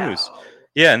in the news. No.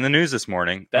 Yeah, in the news this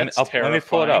morning. That's terrifying. Let me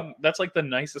pull it up. That's like the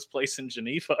nicest place in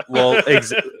Geneva. Well, That's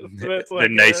the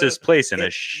like, nicest place in a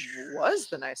It was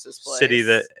the nicest place. city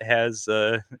that has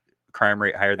a crime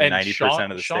rate higher than and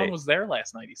 90% of the Sean state. was there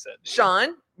last night. He said,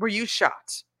 Sean, were you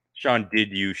shot? Sean,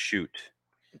 did you shoot?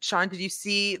 Sean, did you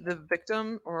see the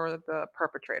victim or the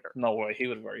perpetrator? "No way." He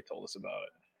would have already told us about it.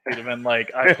 He'd have been like,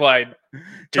 "I applied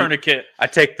tourniquet." I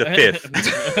take the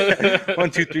fifth. 1,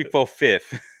 2, 3, 4,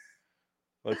 fifth.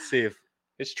 Let's see if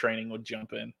His training would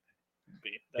jump in.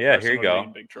 That Yeah, person here you would be go.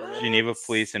 in big trouble. Geneva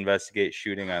police investigate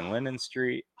shooting on Linden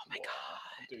Street. Oh my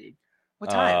god. Dude. What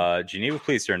time? Geneva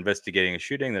police are investigating a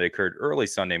shooting that occurred early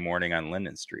Sunday morning on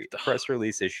Linden Street. A press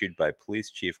release issued by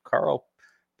Police Chief Carl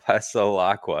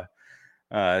Pasalacqua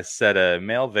said a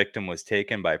male victim was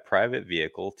taken by private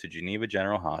vehicle to Geneva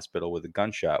General Hospital with a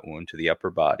gunshot wound to the upper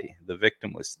body. The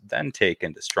victim was then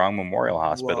taken to Strong Memorial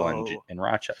Hospital Whoa. in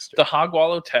Rochester. The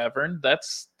Hogwallow Tavern,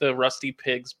 that's the Rusty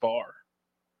Pig's bar.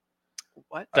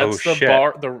 What? That's the shit.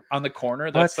 bar on the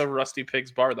corner. That's What? the Rusty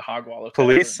Pig's bar, the Hogwallow Tavern.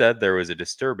 Police said there was a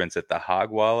disturbance at the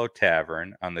Hogwallow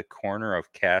Tavern on the corner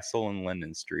of Castle and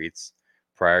Linden Streets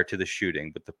prior to the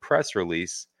shooting, but the press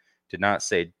release did not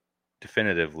say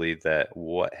definitively that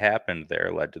what happened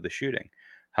there led to the shooting.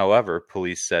 However,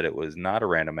 police said it was not a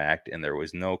random act and there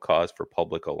was no cause for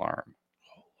public alarm.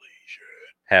 Holy shit.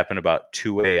 Happened about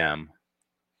 2 a.m.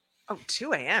 Oh,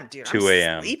 2 a.m., dude. 2 I'm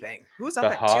a.m.. sleeping. Who's The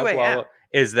up at 2 a.m.? Hogwallow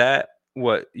is that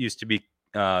what used to be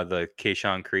the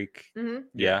Kayshawn Creek? Mm-hmm.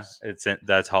 Yeah, Yes.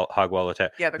 that's Hogwallow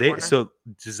Tavern. Yeah, the corner. So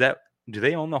do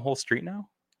they own the whole street now?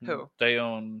 Who? They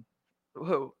own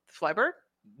Who? Flybird?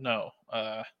 no.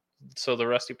 So the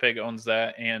Rusty Pig owns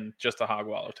that and just the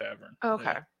Hogwallow Tavern. Oh,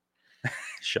 okay. Yeah,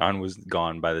 Sean was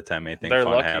gone by the time anything They're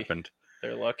fun lucky. happened.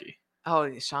 they're lucky.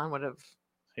 Oh, Sean would have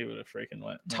He would have freaking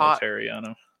went Taught- military on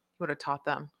him. taught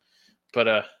them.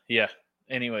 But yeah,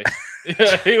 Anyways,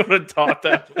 he would have taught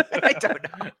that. I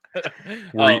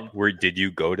don't know. Did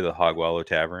you go to the Hog Wallow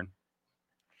Tavern?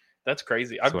 That's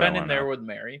crazy. That's I've what I been in wanna there know. with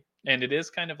Mary, and it is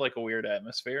kind of like a weird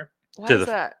atmosphere. Why to is the-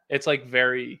 that? It's like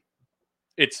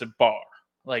it's a bar,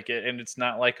 and it's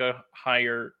not like a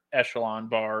higher echelon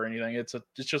bar or anything. It's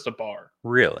just a bar.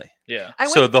 Really? Yeah, I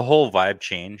So went. the whole vibe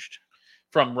changed.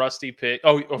 from Rusty Pig.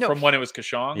 Oh, No. from when it was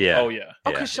Kashong. Yeah. Oh yeah.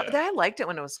 Oh, yeah. Kashong. Yeah. I liked it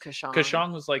when it was Kashong.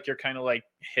 Kashong was like you're kind of like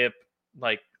hip,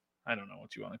 like I don't know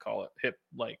what you want to call it. Hip,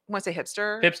 like Want to say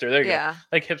hipster? hipster. There you go. Yeah.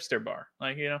 Like hipster bar.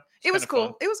 Like it's It was kinda cool.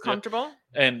 fun. It was Yeah. comfortable.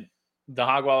 And the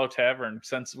Hog Wallow Tavern,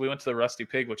 since we went to the Rusty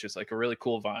Pig, which is like a really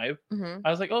cool vibe, Hmm.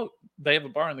 I was like, oh, they have a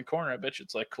bar in the corner. I bet you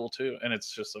it's like cool too. And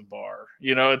it's just a bar.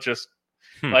 It's just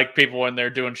like people when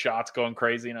they're doing shots going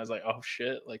crazy. And I was like, oh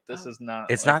shit, like this is not.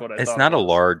 It's like not. What I It's thought not it a was.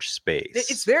 large space.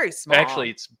 It's very small.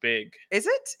 Actually, it's big. Is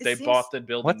it? It They seems- bought the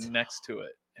building What? next to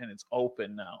it, and it's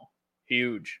open now.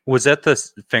 Huge. Was that the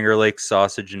Finger Lakes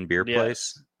Sausage and Beer Yes.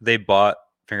 place? They bought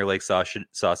Finger Lakes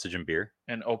sausage and beer.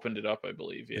 And opened it up, I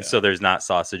believe. Yeah. So there's not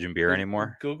sausage and beer Go-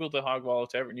 anymore. Google the Hog Wallow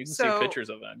Tavern. You can So- see pictures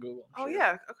of it on Google. I'm Oh sure.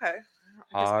 yeah. Okay.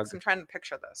 Hog. I'm trying to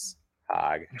picture this.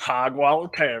 Hog. Hog Wallow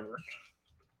Tavern.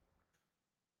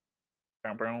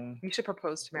 Boom, boom. You should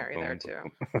propose to Mary there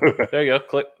too. There you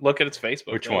go. Look at its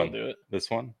Facebook. Which That'll one? Do it.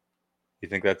 This one? You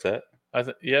think that's it?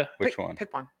 Yeah. Which pick, one?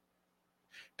 Pick one.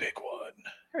 Big one.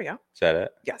 There we go. Is that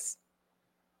it? Yes.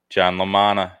 John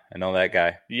LaManna. I know that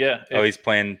guy. Yeah. Oh, he's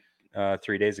playing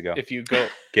 3 days ago. If you go,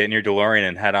 Get in your DeLorean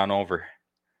and head on over.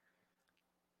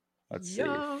 Let's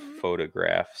Yum. see.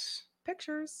 Photographs.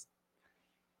 Pictures.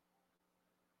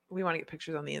 We want to get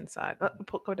pictures on the inside. Go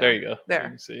down. there you go. There. You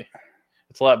can see.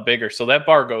 It's a lot bigger. So that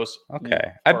bar goes.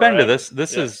 Okay. I've been to forever. this.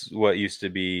 This Yeah. is what used to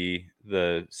be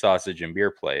the sausage and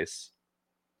beer place.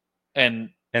 And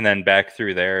And then back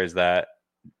through there, is that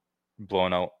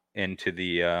blown out into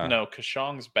the no,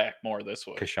 Kashong's back more this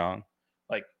way, Kashong?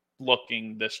 like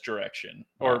looking this direction,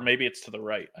 or Oh. else it's to the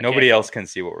right. I Nobody can't else can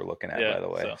see what we're looking at, Yeah, by the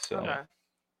way. so- So, Okay.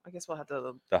 I guess we'll have to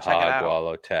the check it Hog out.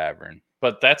 Wallow Tavern.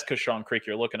 But that's Kashong Creek.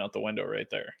 You're looking out the window right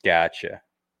there. Gotcha.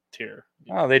 Tier.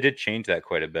 Oh, they did change that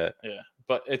quite a bit. Yeah.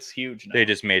 But it's huge now. They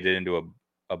just made it into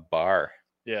a bar.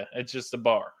 Yeah. It's just a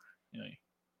bar.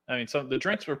 I mean, the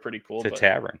drinks were pretty cool. It's a but,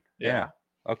 tavern. yeah.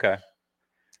 Yeah. Okay.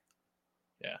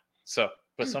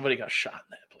 But somebody got shot in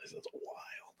that place. That's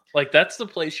wild. Like, that's the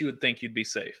place you would think you'd be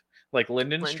safe. Like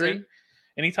Linden Street. Linden?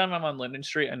 Anytime I'm on Linden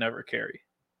Street, I never carry.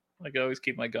 Like, I always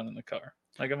keep my gun in the car.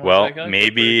 Like, I'm always Well, like, "Oh, I feel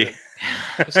maybe pretty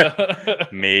good." So,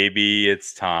 maybe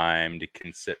it's time to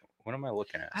consider. What am I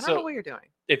looking at? I don't So- know what you're doing.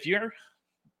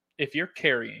 if you're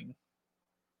carrying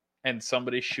and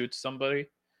somebody shoots somebody,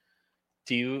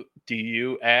 do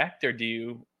you act, or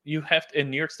do you have to,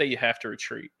 in New York State you have to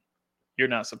retreat? You're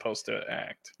not supposed to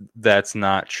act. That's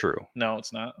not true. No,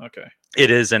 it's not. Okay. It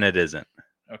is and it isn't.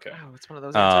 Okay. Oh, it's one of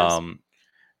those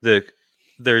answers.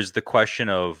 There's the question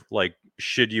of like,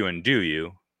 should you and do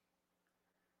you,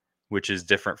 which is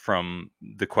different from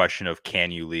the question of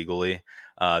can you legally.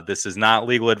 This is not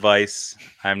legal advice.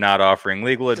 I'm not offering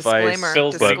legal advice. Disclaimer.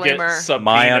 Phil's gonna get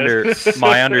Disclaimer.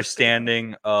 My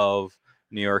understanding of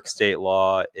New York state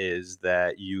law is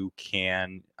that you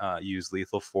can use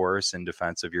lethal force in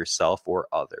defense of yourself or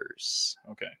others.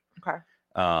 Okay.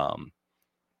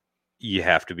 You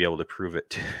have to be able to prove it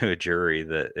to a jury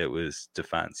that it was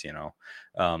defense,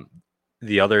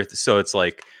 so it's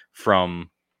like from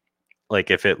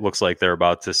like if it looks like they're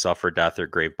about to suffer death or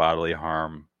grave bodily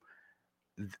harm.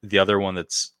 The other one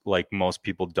that's like most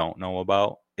people don't know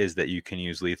about is that you can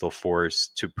use lethal force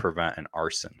to prevent an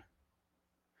arson.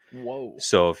 Whoa.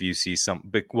 So if you see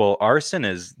arson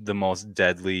is the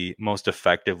most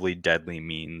effectively deadly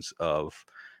means of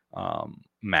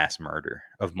mass murder,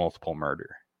 of multiple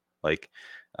murder. Like,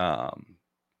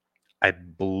 I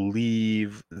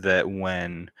believe that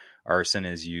when arson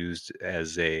is used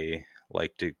as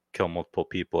to kill multiple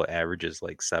people, it averages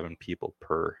like 7 people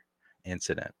per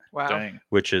incident, Wow. Dang.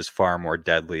 which is far more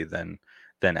deadly than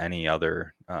any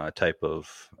other type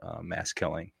of mass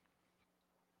killing.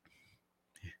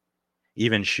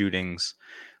 Even shootings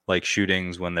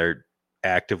when they're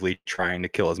actively trying to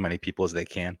kill as many people as they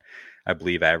can, I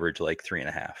believe average like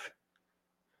 3.5.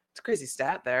 It's a crazy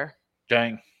stat there.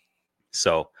 Dang.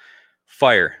 So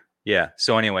fire. Yeah.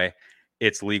 So anyway,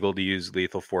 it's legal to use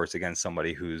lethal force against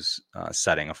somebody who's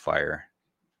setting a fire.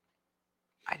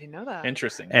 I didn't know that.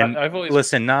 Interesting. And I've always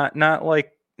listen,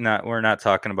 we're not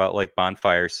talking about like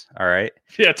bonfires. All right.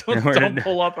 yeah. Don't we're-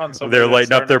 pull up on somebody. They're that's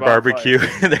lighting up their starting a bonfire.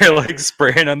 barbecue. They're like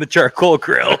spraying on the charcoal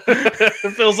grill.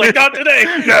 It feels like not today.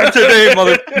 Not today,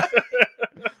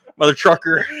 mother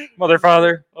trucker, mother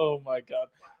father. Oh my god.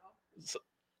 So,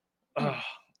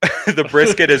 The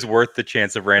brisket is worth the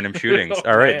chance of random shootings.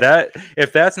 Oh, All right, man. that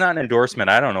if that's not an endorsement,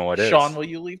 I don't know what is. Sean, will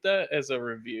you leave that as a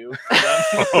review?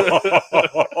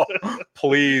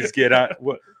 Please get on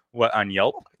what on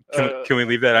Yelp? Can we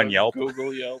leave that on Yelp?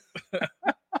 Google Yelp.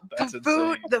 That's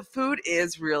The food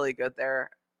is really good there.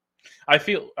 I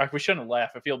feel we shouldn't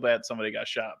laugh. I feel bad somebody got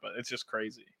shot, but it's just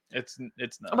crazy. It's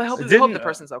nuts. I hope Didn't- the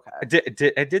person's okay.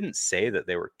 It didn't say that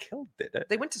they were killed, did it?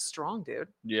 They went to Strong, dude.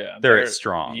 Yeah, They're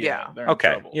strong. Yeah. they're in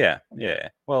Okay. trouble. Yeah.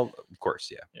 Well, of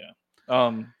course, yeah.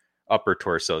 Upper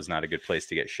torso is not a good place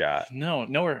to get shot. No,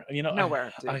 nowhere.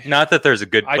 Nowhere, dude. Not that there's a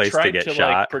good I place tried to get like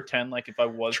shot. pretend like if I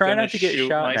was Try gonna not to get shoot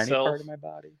shot in any myself, part of my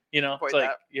body. it's Avoid like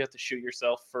that. you have to shoot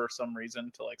yourself for some reason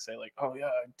to like say like, oh yeah,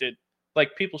 I did.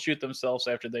 Like people shoot themselves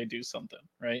after they do something,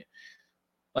 right?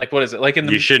 Like what is it? Like in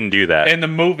the You shouldn't do that. in the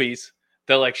movies,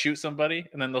 they'll like shoot somebody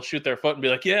and then they'll shoot their foot and be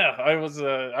like, yeah, I was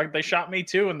they shot me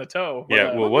too in the toe. But, Yeah,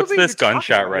 well, What what's movie are this you talking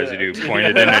gunshot about? residue Yeah.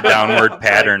 pointed in a downward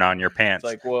pattern on your pants?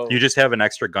 it's like, whoa. You just have an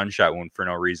extra gunshot wound for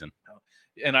no reason.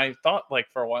 And I thought like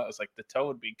for a while, it's like the toe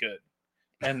would be good.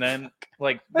 And then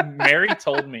like Mary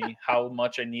told me how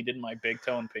much I needed my big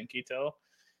toe and pinky toe.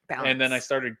 And then I Balance.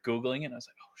 started Googling it and I was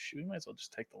like, oh shoot, we might as well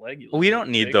just take the leg. We don't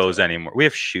need those anymore. We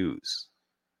have shoes.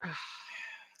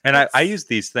 And I That's- use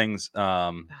these things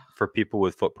for people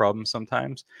with foot problems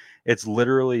sometimes. It's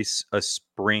literally a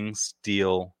spring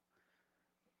steel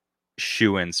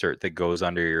shoe insert that goes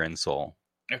under your insole.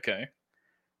 Okay.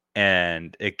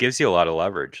 And it gives you a lot of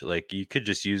leverage. Like you could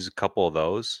just use a couple of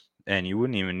those and you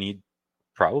wouldn't even need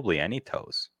probably any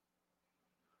toes.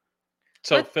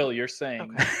 So What- Phil, you're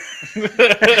saying,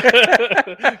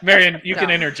 Okay. Marion, you can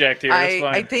No. interject here. It's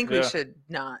fine. I think we Yeah. should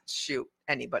not shoot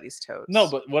anybody's toes. No,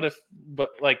 but what if? But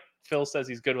like Phil says,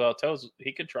 he's good without toes.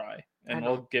 He could try, and I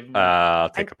know. we'll give him. I'll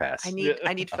take a pass. I need Yeah. Phil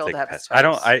I'll to take a have pass. his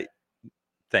toes.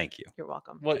 Thank you. You're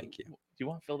welcome. what? thank you. Do you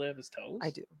want Phil to have his toes? I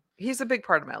do. He's a big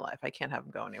part of my life. I can't have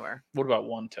him go anywhere. What about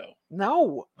one toe?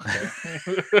 No.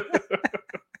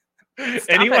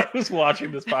 Anyone it. who's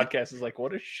watching this podcast is like,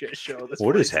 "What a shit show!" This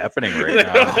What is place happening They're right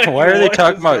now? like, Why are they "What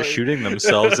talking is about going-" shooting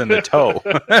themselves in the toe?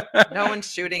 No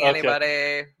one's shooting Okay.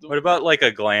 anybody. What about like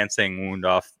a glancing wound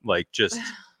off, like just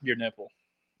your nipple?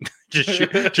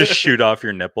 just shoot off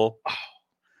your nipple?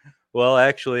 Well,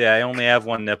 actually, I only have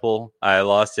one nipple. I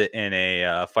lost it in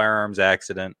a firearms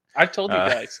accident. I've told you Uh,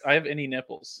 guys, I have any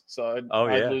nipples, so I'd, Oh,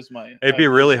 I'd yeah. lose my. It'd be I'd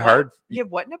really lose hard You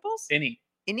have what nipples? Any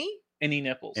Any?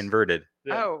 nipples? inverted,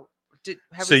 Yeah. Oh.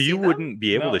 Have so we you seen them? wouldn't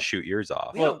be able No. to shoot yours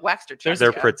off. We haven't Well, waxed or there's- checked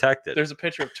They're yet. protected. There's a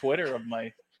picture of Twitter of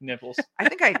my nipples. I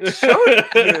think I showed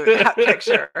you that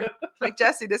picture. Like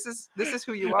Jesse, this is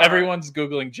who you are. Everyone's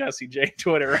googling Jesse Jane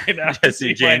Twitter right now. to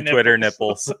Jesse see my Jane Twitter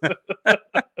nipples.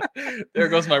 There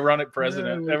goes my run it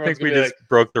president. I Everyone's think we gonna be just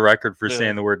broke the record for Yeah.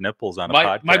 saying the word nipples on a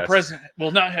like, podcast. my president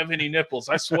will not have any nipples.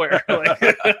 I swear.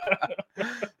 Like-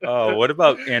 Oh, what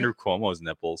about Andrew Cuomo's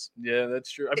nipples? yeah,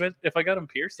 that's true. I bet if I got him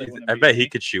pierced, they wouldn't I be bet he any.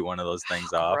 could shoot one of those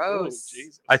things off. Oh, Gross.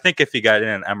 Jesus. I think if he got in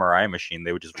an MRI machine,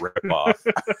 they would just rip off.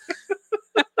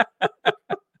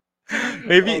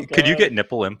 Maybe Oh, could you God. get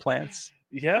nipple implants?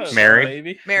 Yeah, Mary?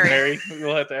 maybe Mary.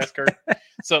 We'll have to ask her.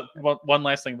 So one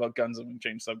last thing about guns, and we can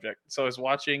change subject. So I was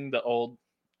watching the old.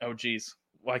 Oh geez,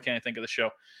 why can't I think of the show?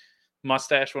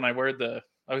 Mustache. When I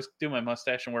was doing my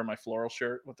mustache and wear my floral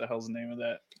shirt. What the hell's the name of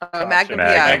that? Magnum Magnum.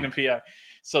 PI. Magnum PI.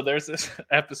 So there's this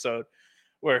episode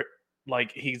where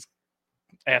like he's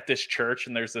at this church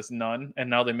and there's this nun, and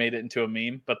now they made it into a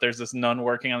meme, but there's this nun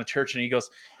working on the church and he goes,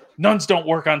 nuns don't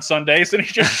work on Sundays, and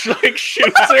he just like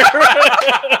shoots her.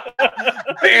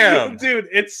 Bam! Dude,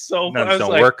 it's so fun. I Nuns was don't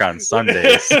like- work on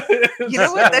Sundays. You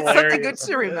know what? That's something good hilarious.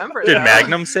 to remember. Did though.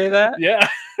 Magnum say that? Yeah.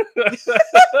 There's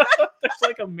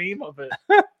like a meme of it.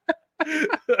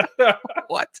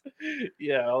 What?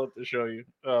 Yeah, I'll have to show you.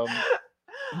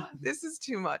 This is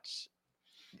too much.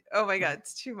 Oh my god,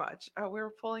 it's too much. Oh, we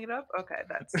were pulling it up? Okay,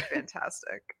 that's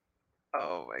fantastic.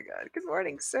 Oh my god. Good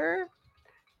morning, sir.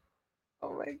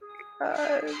 Oh my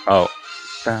god. Oh.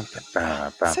 Such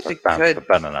a good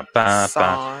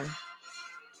Song.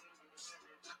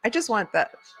 I just want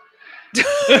that.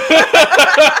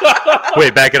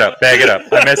 Wait, back it up. Back it up.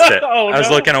 I missed it. Oh, I was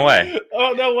no. looking away.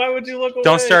 Oh no, why would you look away?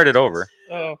 Don't start it over.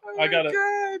 Oh, Oh I got my it.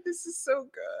 god, this is so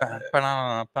good.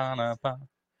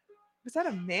 Was that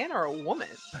a man or a woman?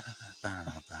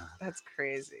 That's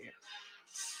crazy.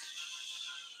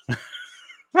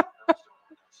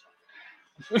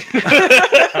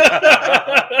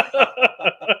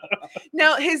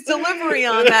 Now, his delivery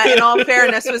on that, in all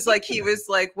fairness, was like, he was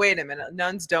like, wait a minute,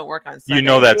 nuns don't work on Sunday. You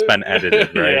know that's been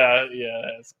edited, right? Yeah.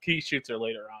 He shoots her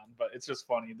later on, but it's just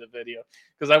funny, the video.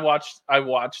 Because I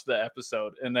watched the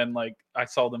episode, and then like I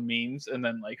saw the memes, and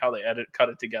then like how they cut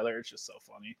it together. It's just so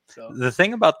funny. So The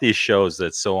thing about these shows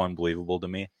that's so unbelievable to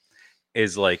me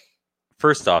is like,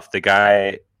 first off, the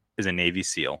guy is a Navy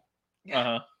SEAL,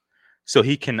 so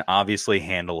he can obviously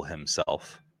handle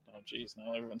himself. Jeez,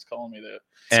 now everyone's calling me that.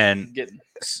 And getting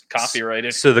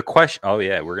copyrighted. So the question, oh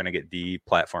yeah, we're gonna get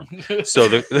deplatformed. So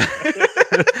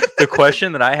the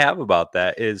question that I have about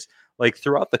that is, like,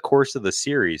 throughout the course of the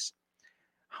series,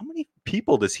 how many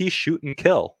people does he shoot and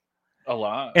kill? A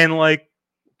lot. And like,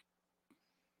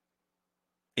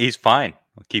 he's fine.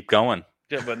 Keep going.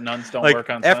 Yeah, but nuns don't Like, work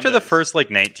on after the Sundays. first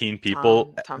like 19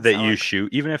 people Tom that you Selleck.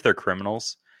 shoot, even if they're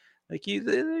criminals, like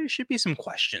there should be some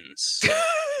questions.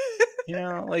 You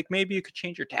know, like maybe you could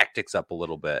change your tactics up a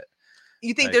little bit.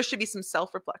 You think Like- there should be some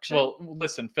self-reflection? Well,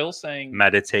 listen, Phil's saying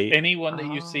Meditate. anyone that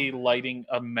you Oh. see lighting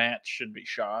a match should be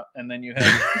shot, and then you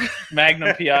have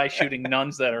Magnum PI shooting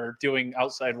nuns that are doing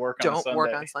outside work on don't Sunday.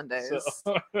 work on Sundays.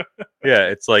 So, Yeah,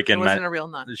 it's like It in wasn't a real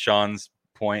nun. Sean's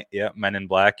point. Yeah, Men in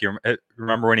Black. You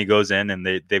remember when he goes in and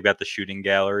they've got the shooting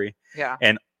gallery, Yeah.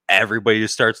 everybody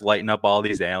just starts lighting up all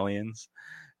these aliens,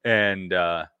 and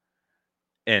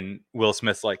Will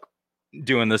Smith's like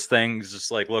doing this thing, he's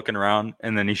just like looking around,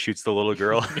 and then he shoots the little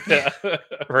girl yeah.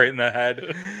 right in the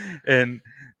head, and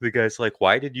the guy's like,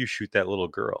 "Why did you shoot that little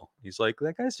girl?" He's like,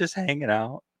 "That guy's just hanging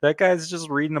out. That guy's just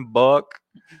reading a book.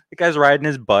 The guy's riding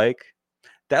his bike.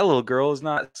 That little girl is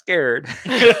not scared.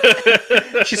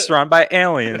 She's surrounded by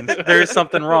aliens. There's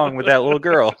something wrong with that little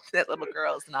girl." That little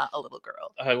girl is not a little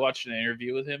girl. I watched an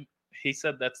interview with him. He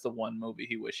said that's the one movie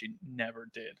he wished he never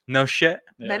did. No shit.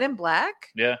 Men in Black?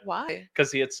 Yeah. Why?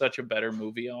 Because he had such a better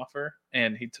movie offer,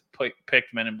 and he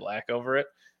picked Men in Black over it.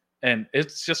 And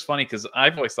it's just funny because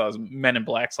I've always thought Men in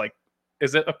Black's like,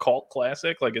 is it a cult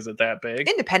classic? Like, is it that big?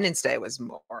 Independence Day was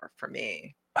more for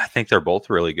me. I think they're both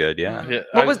really good. Yeah. Yeah,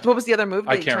 What was the other movie?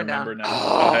 I that you can't turned remember down? now.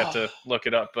 I'll have to look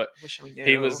it up. But Wish we knew.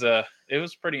 he was it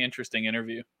was a pretty interesting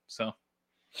interview. So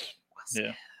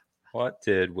yeah. What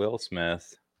did Will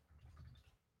Smith?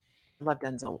 I love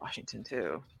Denzel Washington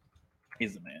too.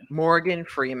 He's the man. Morgan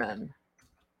Freeman.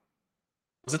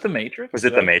 Was it The Matrix? Was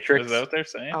it The Matrix? Is that what they're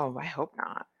saying? Oh, I hope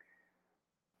not.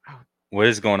 What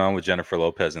is going on with Jennifer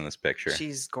Lopez in this picture?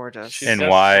 She's gorgeous. She's And got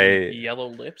why- some yellow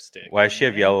lipstick? Why does she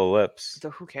have man. yellow lips? So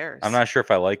who cares? I'm not sure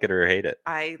if I like it or hate it.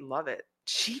 I love it.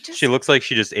 She Looks like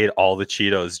she just ate all the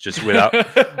Cheetos just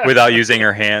without using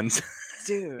her hands.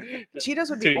 dude. Cheetos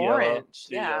would be Too yellow. orange.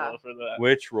 Too Yeah. yellow for that.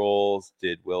 Which roles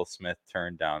did Will Smith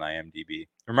turn down IMDb?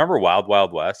 Remember Wild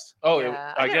Wild West? Oh,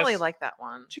 Yeah. I I didn't really guess like that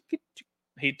one.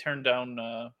 he turned down.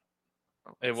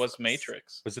 It was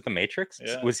Matrix. Was it The Matrix?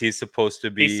 Yeah. Was he supposed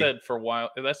to be? He said for Wild.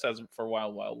 That says for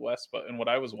Wild Wild West, but in what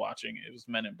I was watching, it was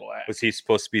Men in Black. Was he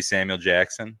supposed to be Samuel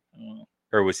Jackson, Oh.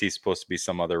 or was he supposed to be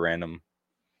some other random?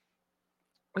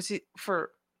 Was he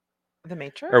for The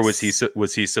Matrix? Or was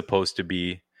he supposed to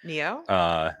be? Neo?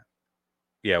 Yeah,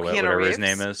 Keanu whatever his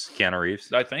name Reeves? is, Keanu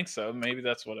Reeves. I think so. Maybe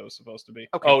that's what it was supposed to be.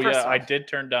 Okay, oh first yeah, I off- did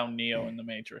turn down Neo in the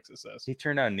Matrix. It says. He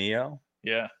turned down Neo.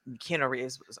 Yeah, Keanu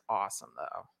Reeves was awesome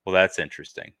though. Well, that's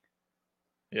interesting.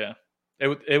 yeah.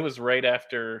 It was right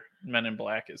after Men in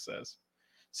Black. It says.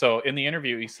 So in the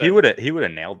interview, he said He would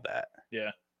have nailed that.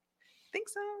 Think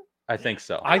so? I think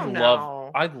so. I don't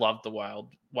know. I love the Wild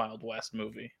West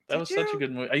movie. That Did was such a you?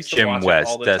 good movie. I used to Jim watch it West,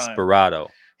 all the time. Desperado.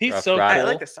 He's Rough so Rider. I cool.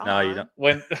 like the song. No, you don't.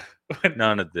 when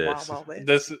None of this. Wild Wild West.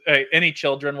 this hey, any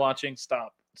children watching,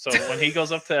 stop. So when he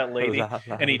goes up to that lady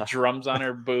and he drums on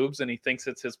her boobs and he thinks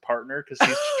it's his partner because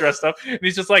she's dressed up and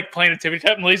he's just like playing a tippy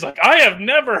tap and he's like, I have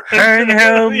never Hang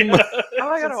him. Oh,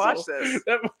 I gotta watch this.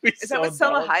 That movie's Is that with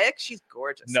Selma Hayek? She's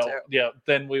gorgeous No, too. yeah.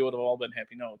 Then we would have all been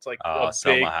happy. No, it's like Oh,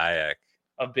 Selma Hayek.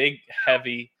 a big,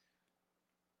 heavy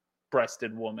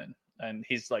breasted woman, and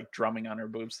he's like drumming on her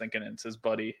boobs, thinking it's his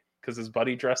buddy because his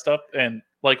buddy dressed up and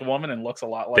like a woman and looks a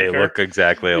lot like They her. look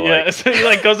exactly alike. Yeah, so he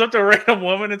like goes up to a random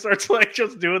woman and starts like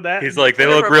just doing that. He's like, they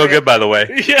look real good, by the way.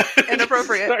 yeah,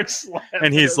 Inappropriate. Starts slapping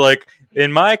And he's her. like,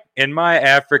 in my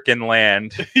African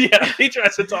land, yeah, he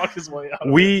tries to talk his way out.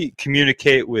 we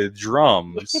communicate with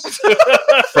drums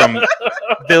from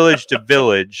village to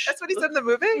village. That's what he said in the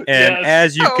movie? And Yes.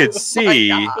 as you Oh could my see,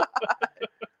 God.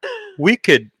 we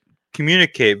could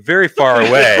communicate very far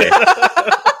away.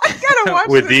 I gotta watch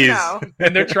with this these. now.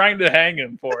 and they're trying to hang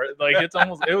him for it. Like it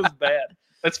was bad.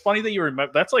 It's funny that you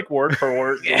remember. That's like word for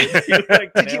word. dude. You,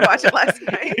 like, Did you nailed watch it last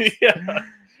night? yeah.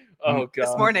 Oh god.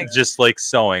 This morning. Just like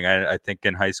sewing. I think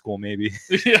in high school maybe.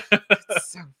 Yeah.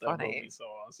 It's so That funny. movie's so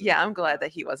awesome. Yeah, I'm glad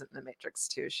that he wasn't in the Matrix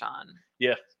too, Sean.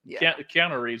 Yeah. Yeah.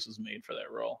 Keanu Reeves was made for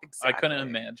that role. I couldn't Exactly.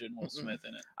 imagine Will Mm-mm. Smith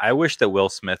in it. I wish that Will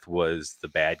Smith was the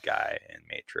bad guy in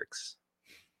Matrix.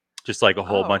 Just like a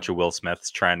whole bunch Oh. of Will Smiths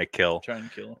trying to kill Trying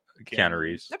to kill Keanu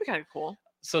Reeves. That'd be kind of cool.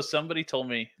 So somebody told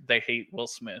me they hate Will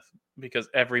Smith because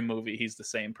every movie he's the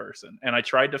same person, and I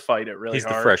tried to fight it really He's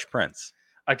hard. the Fresh Prince.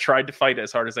 I tried to fight it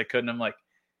as hard as I could, and I'm like,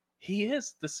 he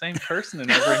is the same person in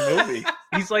every movie.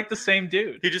 He's like the same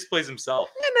dude. He just plays himself.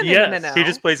 No. Yes, He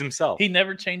just plays himself. He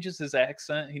never changes his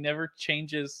accent. He never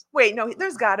changes. Wait, no,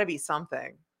 there's got to be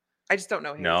something. I just don't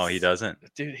know. No, he doesn't.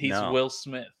 Dude, he's No. Will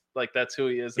Smith. Like that's who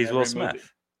he is. In He's Will every movie.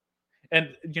 Smith.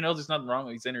 And there's nothing wrong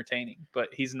with. He's entertaining, but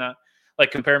he's not. Like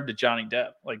compare him to Johnny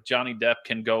Depp. Like Johnny Depp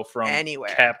can go from Anywhere.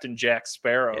 Captain Jack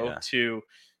Sparrow Yeah. to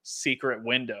Secret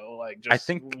Window. Like just I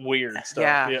think- weird stuff.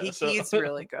 Yeah, so- he's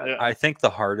really good. Yeah. I think the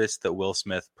hardest that Will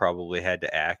Smith probably had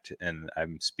to act, and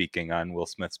I'm speaking on Will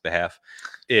Smith's behalf,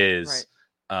 is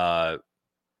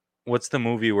what's the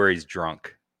movie where he's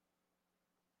drunk?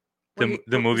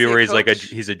 The movie where he's like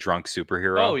he's a drunk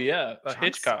superhero. Oh yeah, Drunk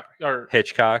Hitchcock or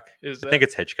Hitchcock. is I think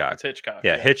it's Hitchcock. it's Hitchcock.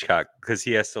 Yeah, Hitchcock, because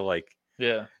he has to like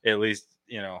Yeah, at least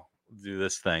do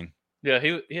this thing. yeah.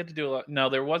 He had to do a lot. No,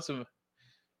 there was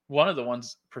one of the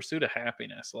ones, Pursuit of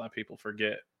Happiness. A lot of people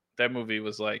forget that movie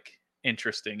was like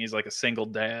interesting. He's like a single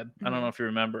dad. I don't know if you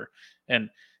remember, and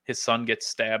his son gets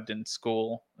stabbed in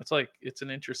school. It's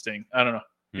an interesting. I don't know.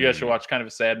 You guys should watch. Kind of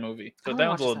a sad movie. I So wanna that watch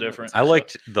one's a little sad movies. different. I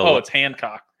liked the. Oh, it's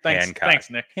Hancock. Thanks, Hancock. thanks,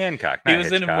 Nick. Hancock. He not was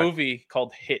in a Hitchcock. movie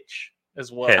called Hitch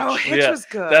as well. Hitch. Oh, Hitch Yeah, was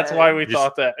good. That's why we Just-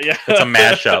 thought that. Yeah, it's a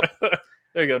mashup.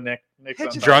 There you go, Nick. Nick's Hitch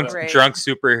on is top Drunk, of it. Great. drunk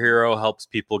superhero helps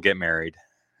people get married.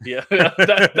 Yeah,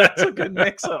 that's a good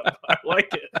mix-up. I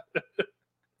like it.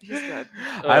 He's good.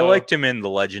 I Uh, liked him in The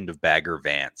Legend of Bagger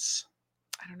Vance.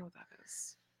 I don't know what that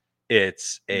is.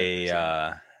 It's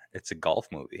Never it's a golf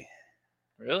movie.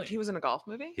 Really? He was in a golf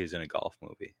movie. He was in a golf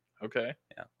movie. Okay.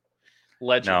 Yeah.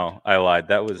 Legend. No, I lied.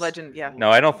 That was Legend. Yeah.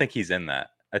 No, I don't think he's in that.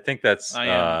 I think that's I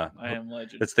am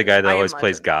Legend. that's the guy that I Am always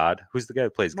plays Legend. God. Who's the guy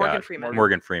that plays Morgan God? Freeman.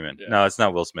 Morgan Freeman. Yeah. No, it's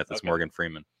not Will Smith. It's Okay. Morgan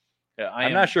Freeman. Yeah,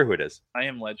 I'm not sure who it is. I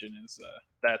Am Legend is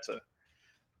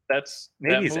that's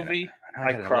Maybe that he's in it. movie. I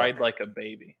I gotta cried look. like a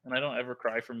baby, and I don't ever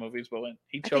cry for movies. But when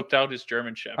he think- choked out his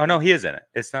German Shepherd, Oh no, he is in it.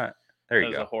 It's not. There that you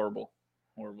was go. a horrible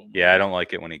movie. Yeah, I don't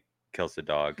like it when he kills the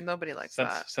dog. Nobody likes Since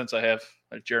that. since I have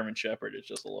a German Shepherd, it's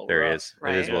just a little. There he rough. is.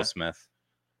 It is Right. Will Yeah. Smith.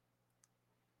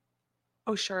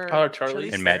 Oh sure. Oh,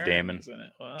 Charlie And Matt Theron Damon. is in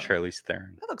it. Wow. Charlize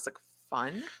Theron. That looks like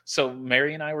fun. So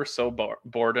Mary and I were so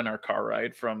bored in our car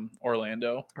ride from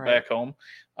Orlando Right. back home.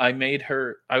 I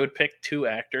would pick two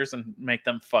actors and make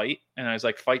them fight. And I was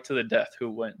like, fight to the death, who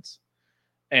wins?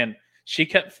 And she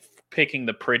kept picking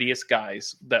the prettiest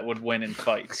guys that would win in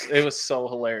fights. It was so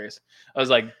hilarious. I was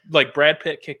like Brad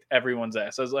Pitt kicked everyone's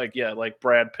ass. I was like, yeah, like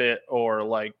Brad Pitt or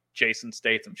like Jason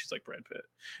Statham. She's like, Brad Pitt.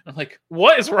 I'm like,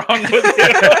 what is wrong with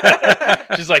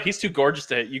you? She's like, he's too gorgeous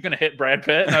to hit. You gonna hit Brad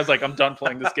Pitt? And I was like, I'm done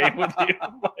playing this game with you.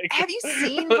 Like, Have you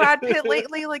seen Brad Pitt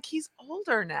lately? Like he's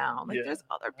older now. Like Yeah. there's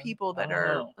other people I that don't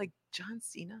are know. like John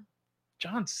Cena.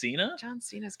 John Cena? John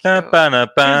Cena's cute.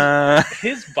 Ba-ba-na-ba.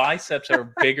 His biceps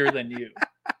are bigger than you.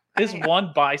 His Hey.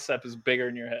 one bicep is bigger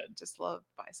than your head. Just love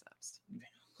biceps.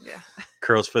 Yeah.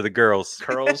 Curls for the girls.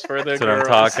 Curls for the That's what I'm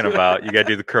girls. talking about. You got to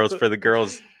do the curls for the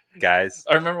girls, guys.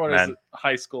 I remember when I was Man. in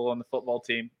high school on the football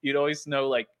team, you'd always know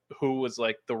like who was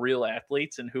like the real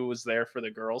athletes and who was there for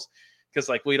the girls. Because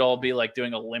like we'd all be like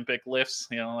doing Olympic lifts,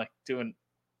 like doing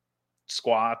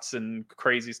squats and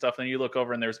crazy stuff. And you look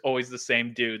over and there's always the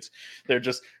same dudes. They're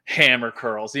just hammer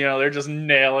curls, they're just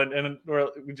nailing. And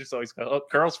we just always go, oh,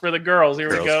 curls for the girls. Here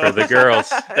we Curls go. for the girls.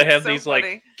 They have So these funny.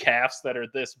 like calves that are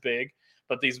this big,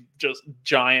 but these just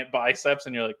giant biceps,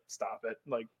 and you're like, stop it!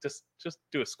 Like just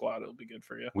do a squat; it'll be good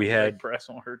for you. We Leg had- press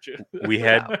won't hurt you. We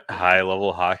had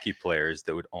high-level hockey players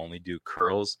that would only do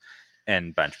curls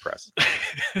and bench press.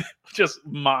 just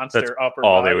monster upper.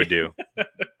 All body. they would do. I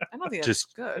don't think that's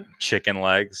Just good. Chicken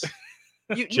legs,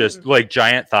 You just like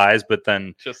giant thighs, but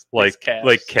then Just like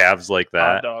these calves like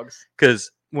hot that. dogs.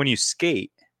 Because when you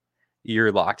skate,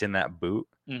 you're locked in that boot.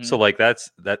 Mhm. So like that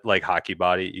like hockey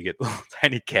body, you get little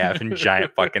tiny calf and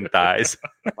giant fucking thighs.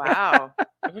 Wow.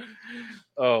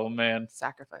 Oh man,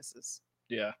 Sacrifices.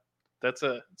 yeah, it's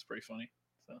pretty funny.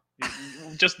 So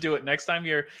you just do it next time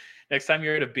you're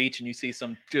at a beach and you see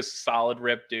some just solid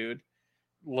ripped dude.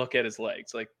 Look at his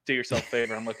legs. Like, do yourself a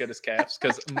favor and look at his calves,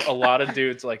 because a lot of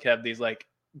dudes like have these like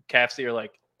calves that you're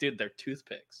like, dude, they're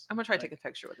toothpicks. I'm gonna try to Like, take a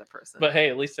picture with that person. But hey,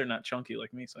 at least they're not chunky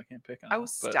like me, so I can't pick on. oh, them.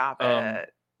 But, stop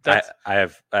it. That's I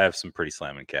have some pretty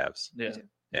slamming calves. yeah. too.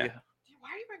 Yeah. Why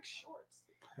are you wearing shorts?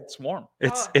 It's warm.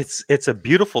 It's a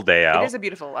beautiful day out. It is a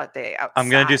beautiful day outside. I'm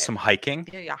gonna do some hiking.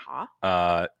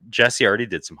 Yeah. Jesse already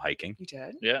did some hiking. You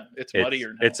did? Yeah, it's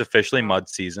muddier now. It's officially Oh. mud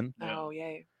season. Yeah. Oh,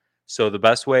 yay. So the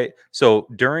best way, so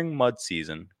during mud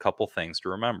season, couple things to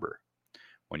remember.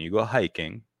 When you go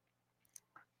hiking,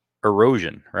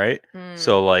 erosion, right?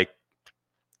 So like,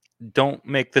 don't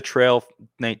make the trail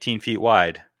 19 feet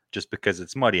wide just because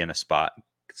it's muddy in a spot.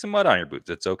 Get some mud on your boots.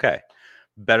 It's okay.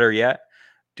 Better yet,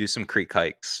 do some creek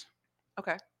hikes.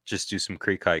 Okay. Just do some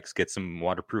creek hikes. Get some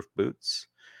waterproof boots.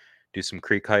 Do some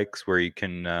creek hikes where you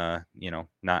can,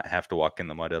 not have to walk in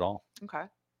the mud at all. Okay.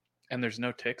 And there's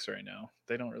no ticks right now.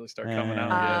 They don't really start coming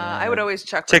out I would always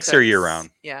check. for Ticks are year round.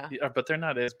 Yeah. yet. Yeah, but they're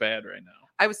not as bad right now.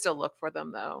 I would still look for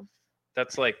them though.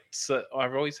 That's like, so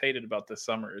I've always hated about this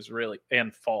summer is really,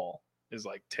 and fall is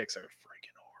like ticks are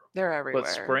freaking horrible. They're everywhere.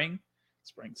 But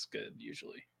spring's good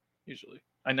usually.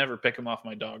 I never pick them off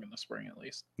my dog in the spring at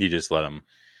least. You just let them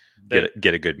They-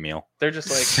 get a good meal. They're just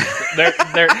like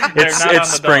they're not It's on the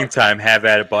springtime. Have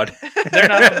at it, bud. dog. They're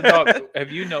not on the dog.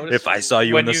 Have you noticed? If I saw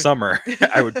you in the summer,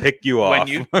 I would pick you off. when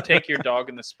you take your dog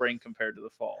in the spring compared to the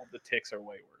fall, the ticks are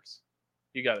way worse.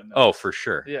 You got to know. Oh, for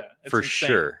sure. yeah, it's For insane.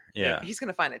 sure. Yeah. He's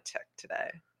gonna find a tick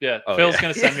today. Yeah, Oh, Phil's yeah.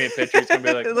 gonna send me a picture. He's gonna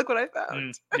be like, "Look what I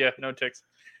found." yeah, no ticks.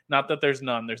 Not that there's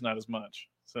none. There's not as much.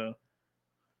 So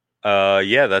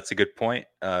Yeah, that's a good point.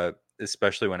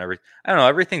 Especially when I don't know,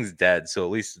 everything's dead, so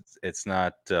at least it's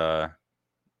not the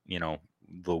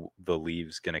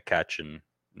leaves gonna catch and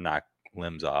knock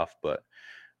limbs off. But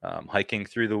hiking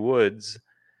through the woods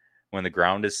when the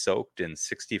ground is soaked in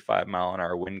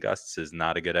 65-mile-an-hour wind gusts is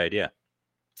not a good idea.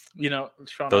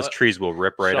 Sean, Those trees will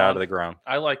rip right out of the ground.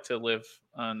 I like to live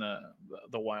on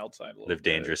the wild side. A little Live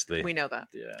bit. dangerously. We know that.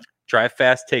 Yeah. Drive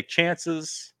fast, take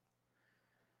chances.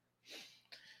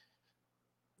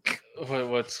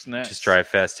 What's next? Just drive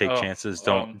fast, take Oh, chances.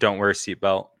 Don't wear a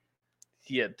seatbelt.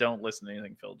 Yeah, don't listen to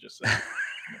anything Phil just said.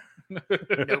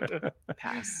 Nope.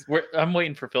 Pass. I'm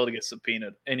waiting for Phil to get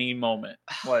subpoenaed any moment.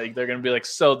 Like they're gonna be like,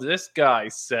 so this guy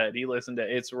said he listened to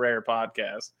It's Rare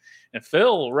podcast, and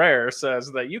Phil Rare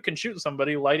says that you can shoot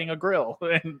somebody lighting a grill.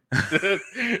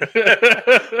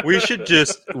 We should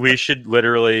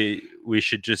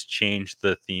just change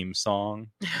the theme song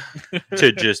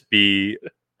to just be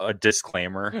a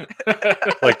disclaimer.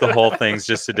 Like the whole thing's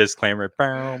just a disclaimer.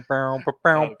 Bow, bow, bow,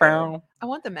 bow, Okay. bow. I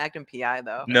want the Magnum PI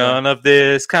though. None of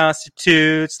this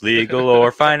constitutes legal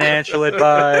or financial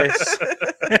advice.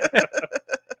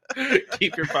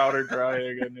 Keep your powder dry,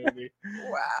 again, newbie.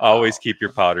 Wow. Always keep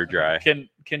your powder dry. Can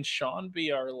Sean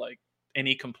be our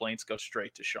any complaints go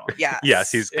straight to Sean? Yes.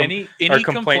 Yes, he's Any our complaint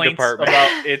complaints department.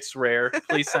 about It's Rare,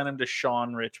 please send them to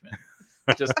Sean Richmond.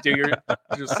 Just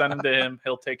send them to him.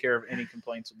 He'll take care of any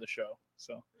complaints with the show.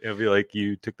 So It'll be like,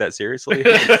 you took that seriously?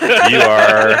 You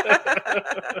are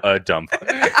a dumb fuck.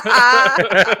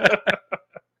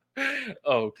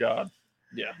 Oh God.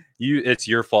 Yeah. It's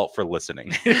your fault for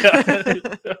listening. Yeah.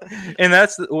 And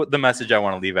that's the message I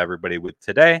want to leave everybody with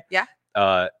today. Yeah.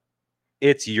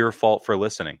 It's your fault for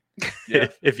listening. Yeah.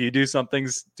 If you do something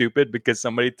stupid because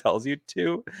somebody tells you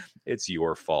to, it's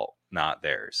your fault, not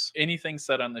theirs. Anything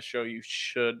said on the show, you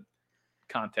should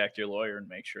contact your lawyer and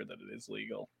make sure that it is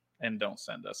legal, and don't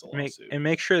send us a lawsuit.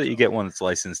 Make sure that you get one that's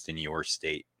licensed in your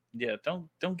state. Yeah,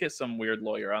 don't get some weird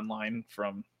lawyer online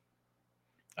from,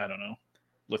 I don't know,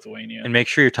 Lithuania. And make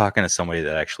sure you're talking to somebody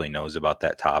that actually knows about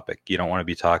that topic. You don't want to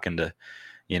be talking to,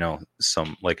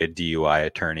 some like a DUI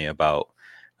attorney about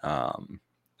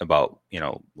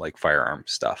like firearm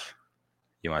stuff.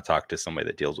 You want to talk to somebody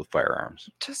that deals with firearms.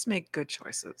 Just make good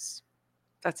choices.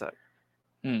 That's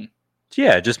it.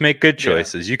 Yeah, just make good Yeah.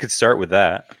 choices. You could start with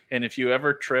that. And if you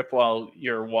ever trip while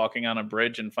you're walking on a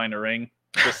bridge and find a ring,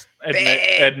 just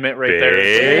Babe. admit right there.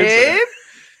 It's an Babe. accident.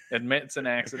 Admit it's an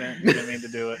accident. You didn't mean to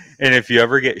do it. And if you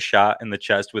ever get shot in the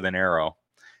chest with an arrow,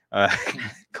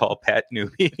 call Pat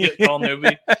Newby. Call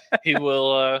Newbie.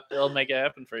 He'll make it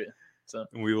happen for you. So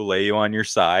We will lay you on your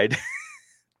side.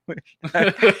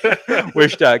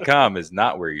 Wish.com is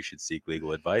not where you should seek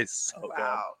legal advice. Oh, God.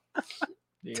 Wow.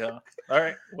 Yeah. All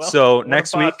right. Well, So what a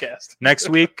next week- podcast. Next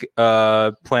week,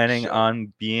 planning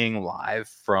on being live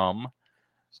from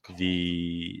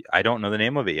I don't know the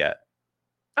name of it yet.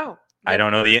 Oh. I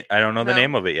don't know the No.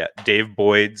 name of it yet. Dave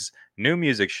Boyd's new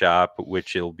music shop,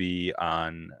 which will be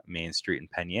on Main Street in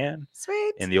Penn Yan,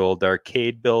 Sweet. in the old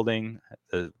arcade building.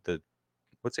 The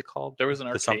what's it called? There was an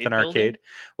The arcade. something building? arcade.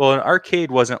 Well, an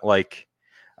arcade wasn't like.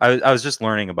 I was just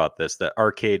learning about this. That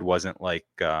arcade wasn't like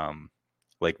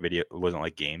video. It wasn't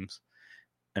like games.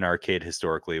 An arcade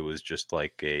historically was just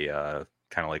like a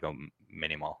kind of like a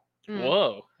mini mall.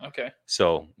 Whoa. Okay.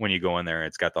 So when you go in there,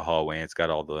 it's got the hallway. It's got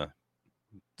all the.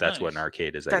 That's what an Nice.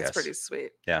 arcade is. I That's guess. pretty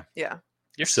sweet. Yeah. Yeah.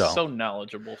 You're So- so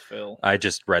knowledgeable, Phil. I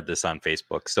just read this on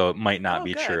Facebook, so it might not Oh,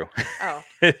 be good. true. Oh.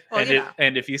 Well, and, you know.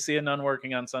 and if you see a nun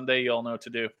working on Sunday, you all know what to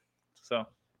do. So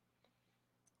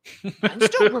Nuns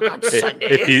don't work on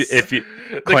Sundays. if you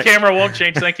the Quite- camera won't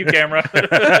change. Thank you, camera.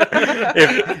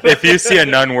 if you see a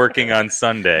nun working on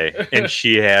Sunday and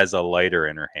she has a lighter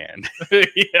in her hand,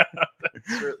 yeah,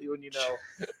 that's really when you know.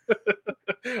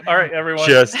 All right, everyone.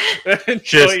 just enjoy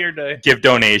just your day. give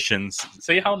donations.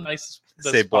 See how nice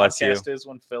this Say bless you. podcast is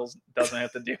when Phil doesn't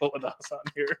have to deal with us on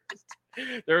here.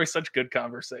 There are such good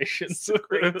conversations.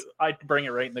 I bring it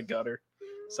right in the gutter.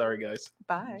 Sorry, guys.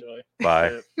 Bye. Enjoy.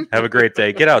 Bye. Have a great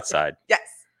day. Get outside. Yes.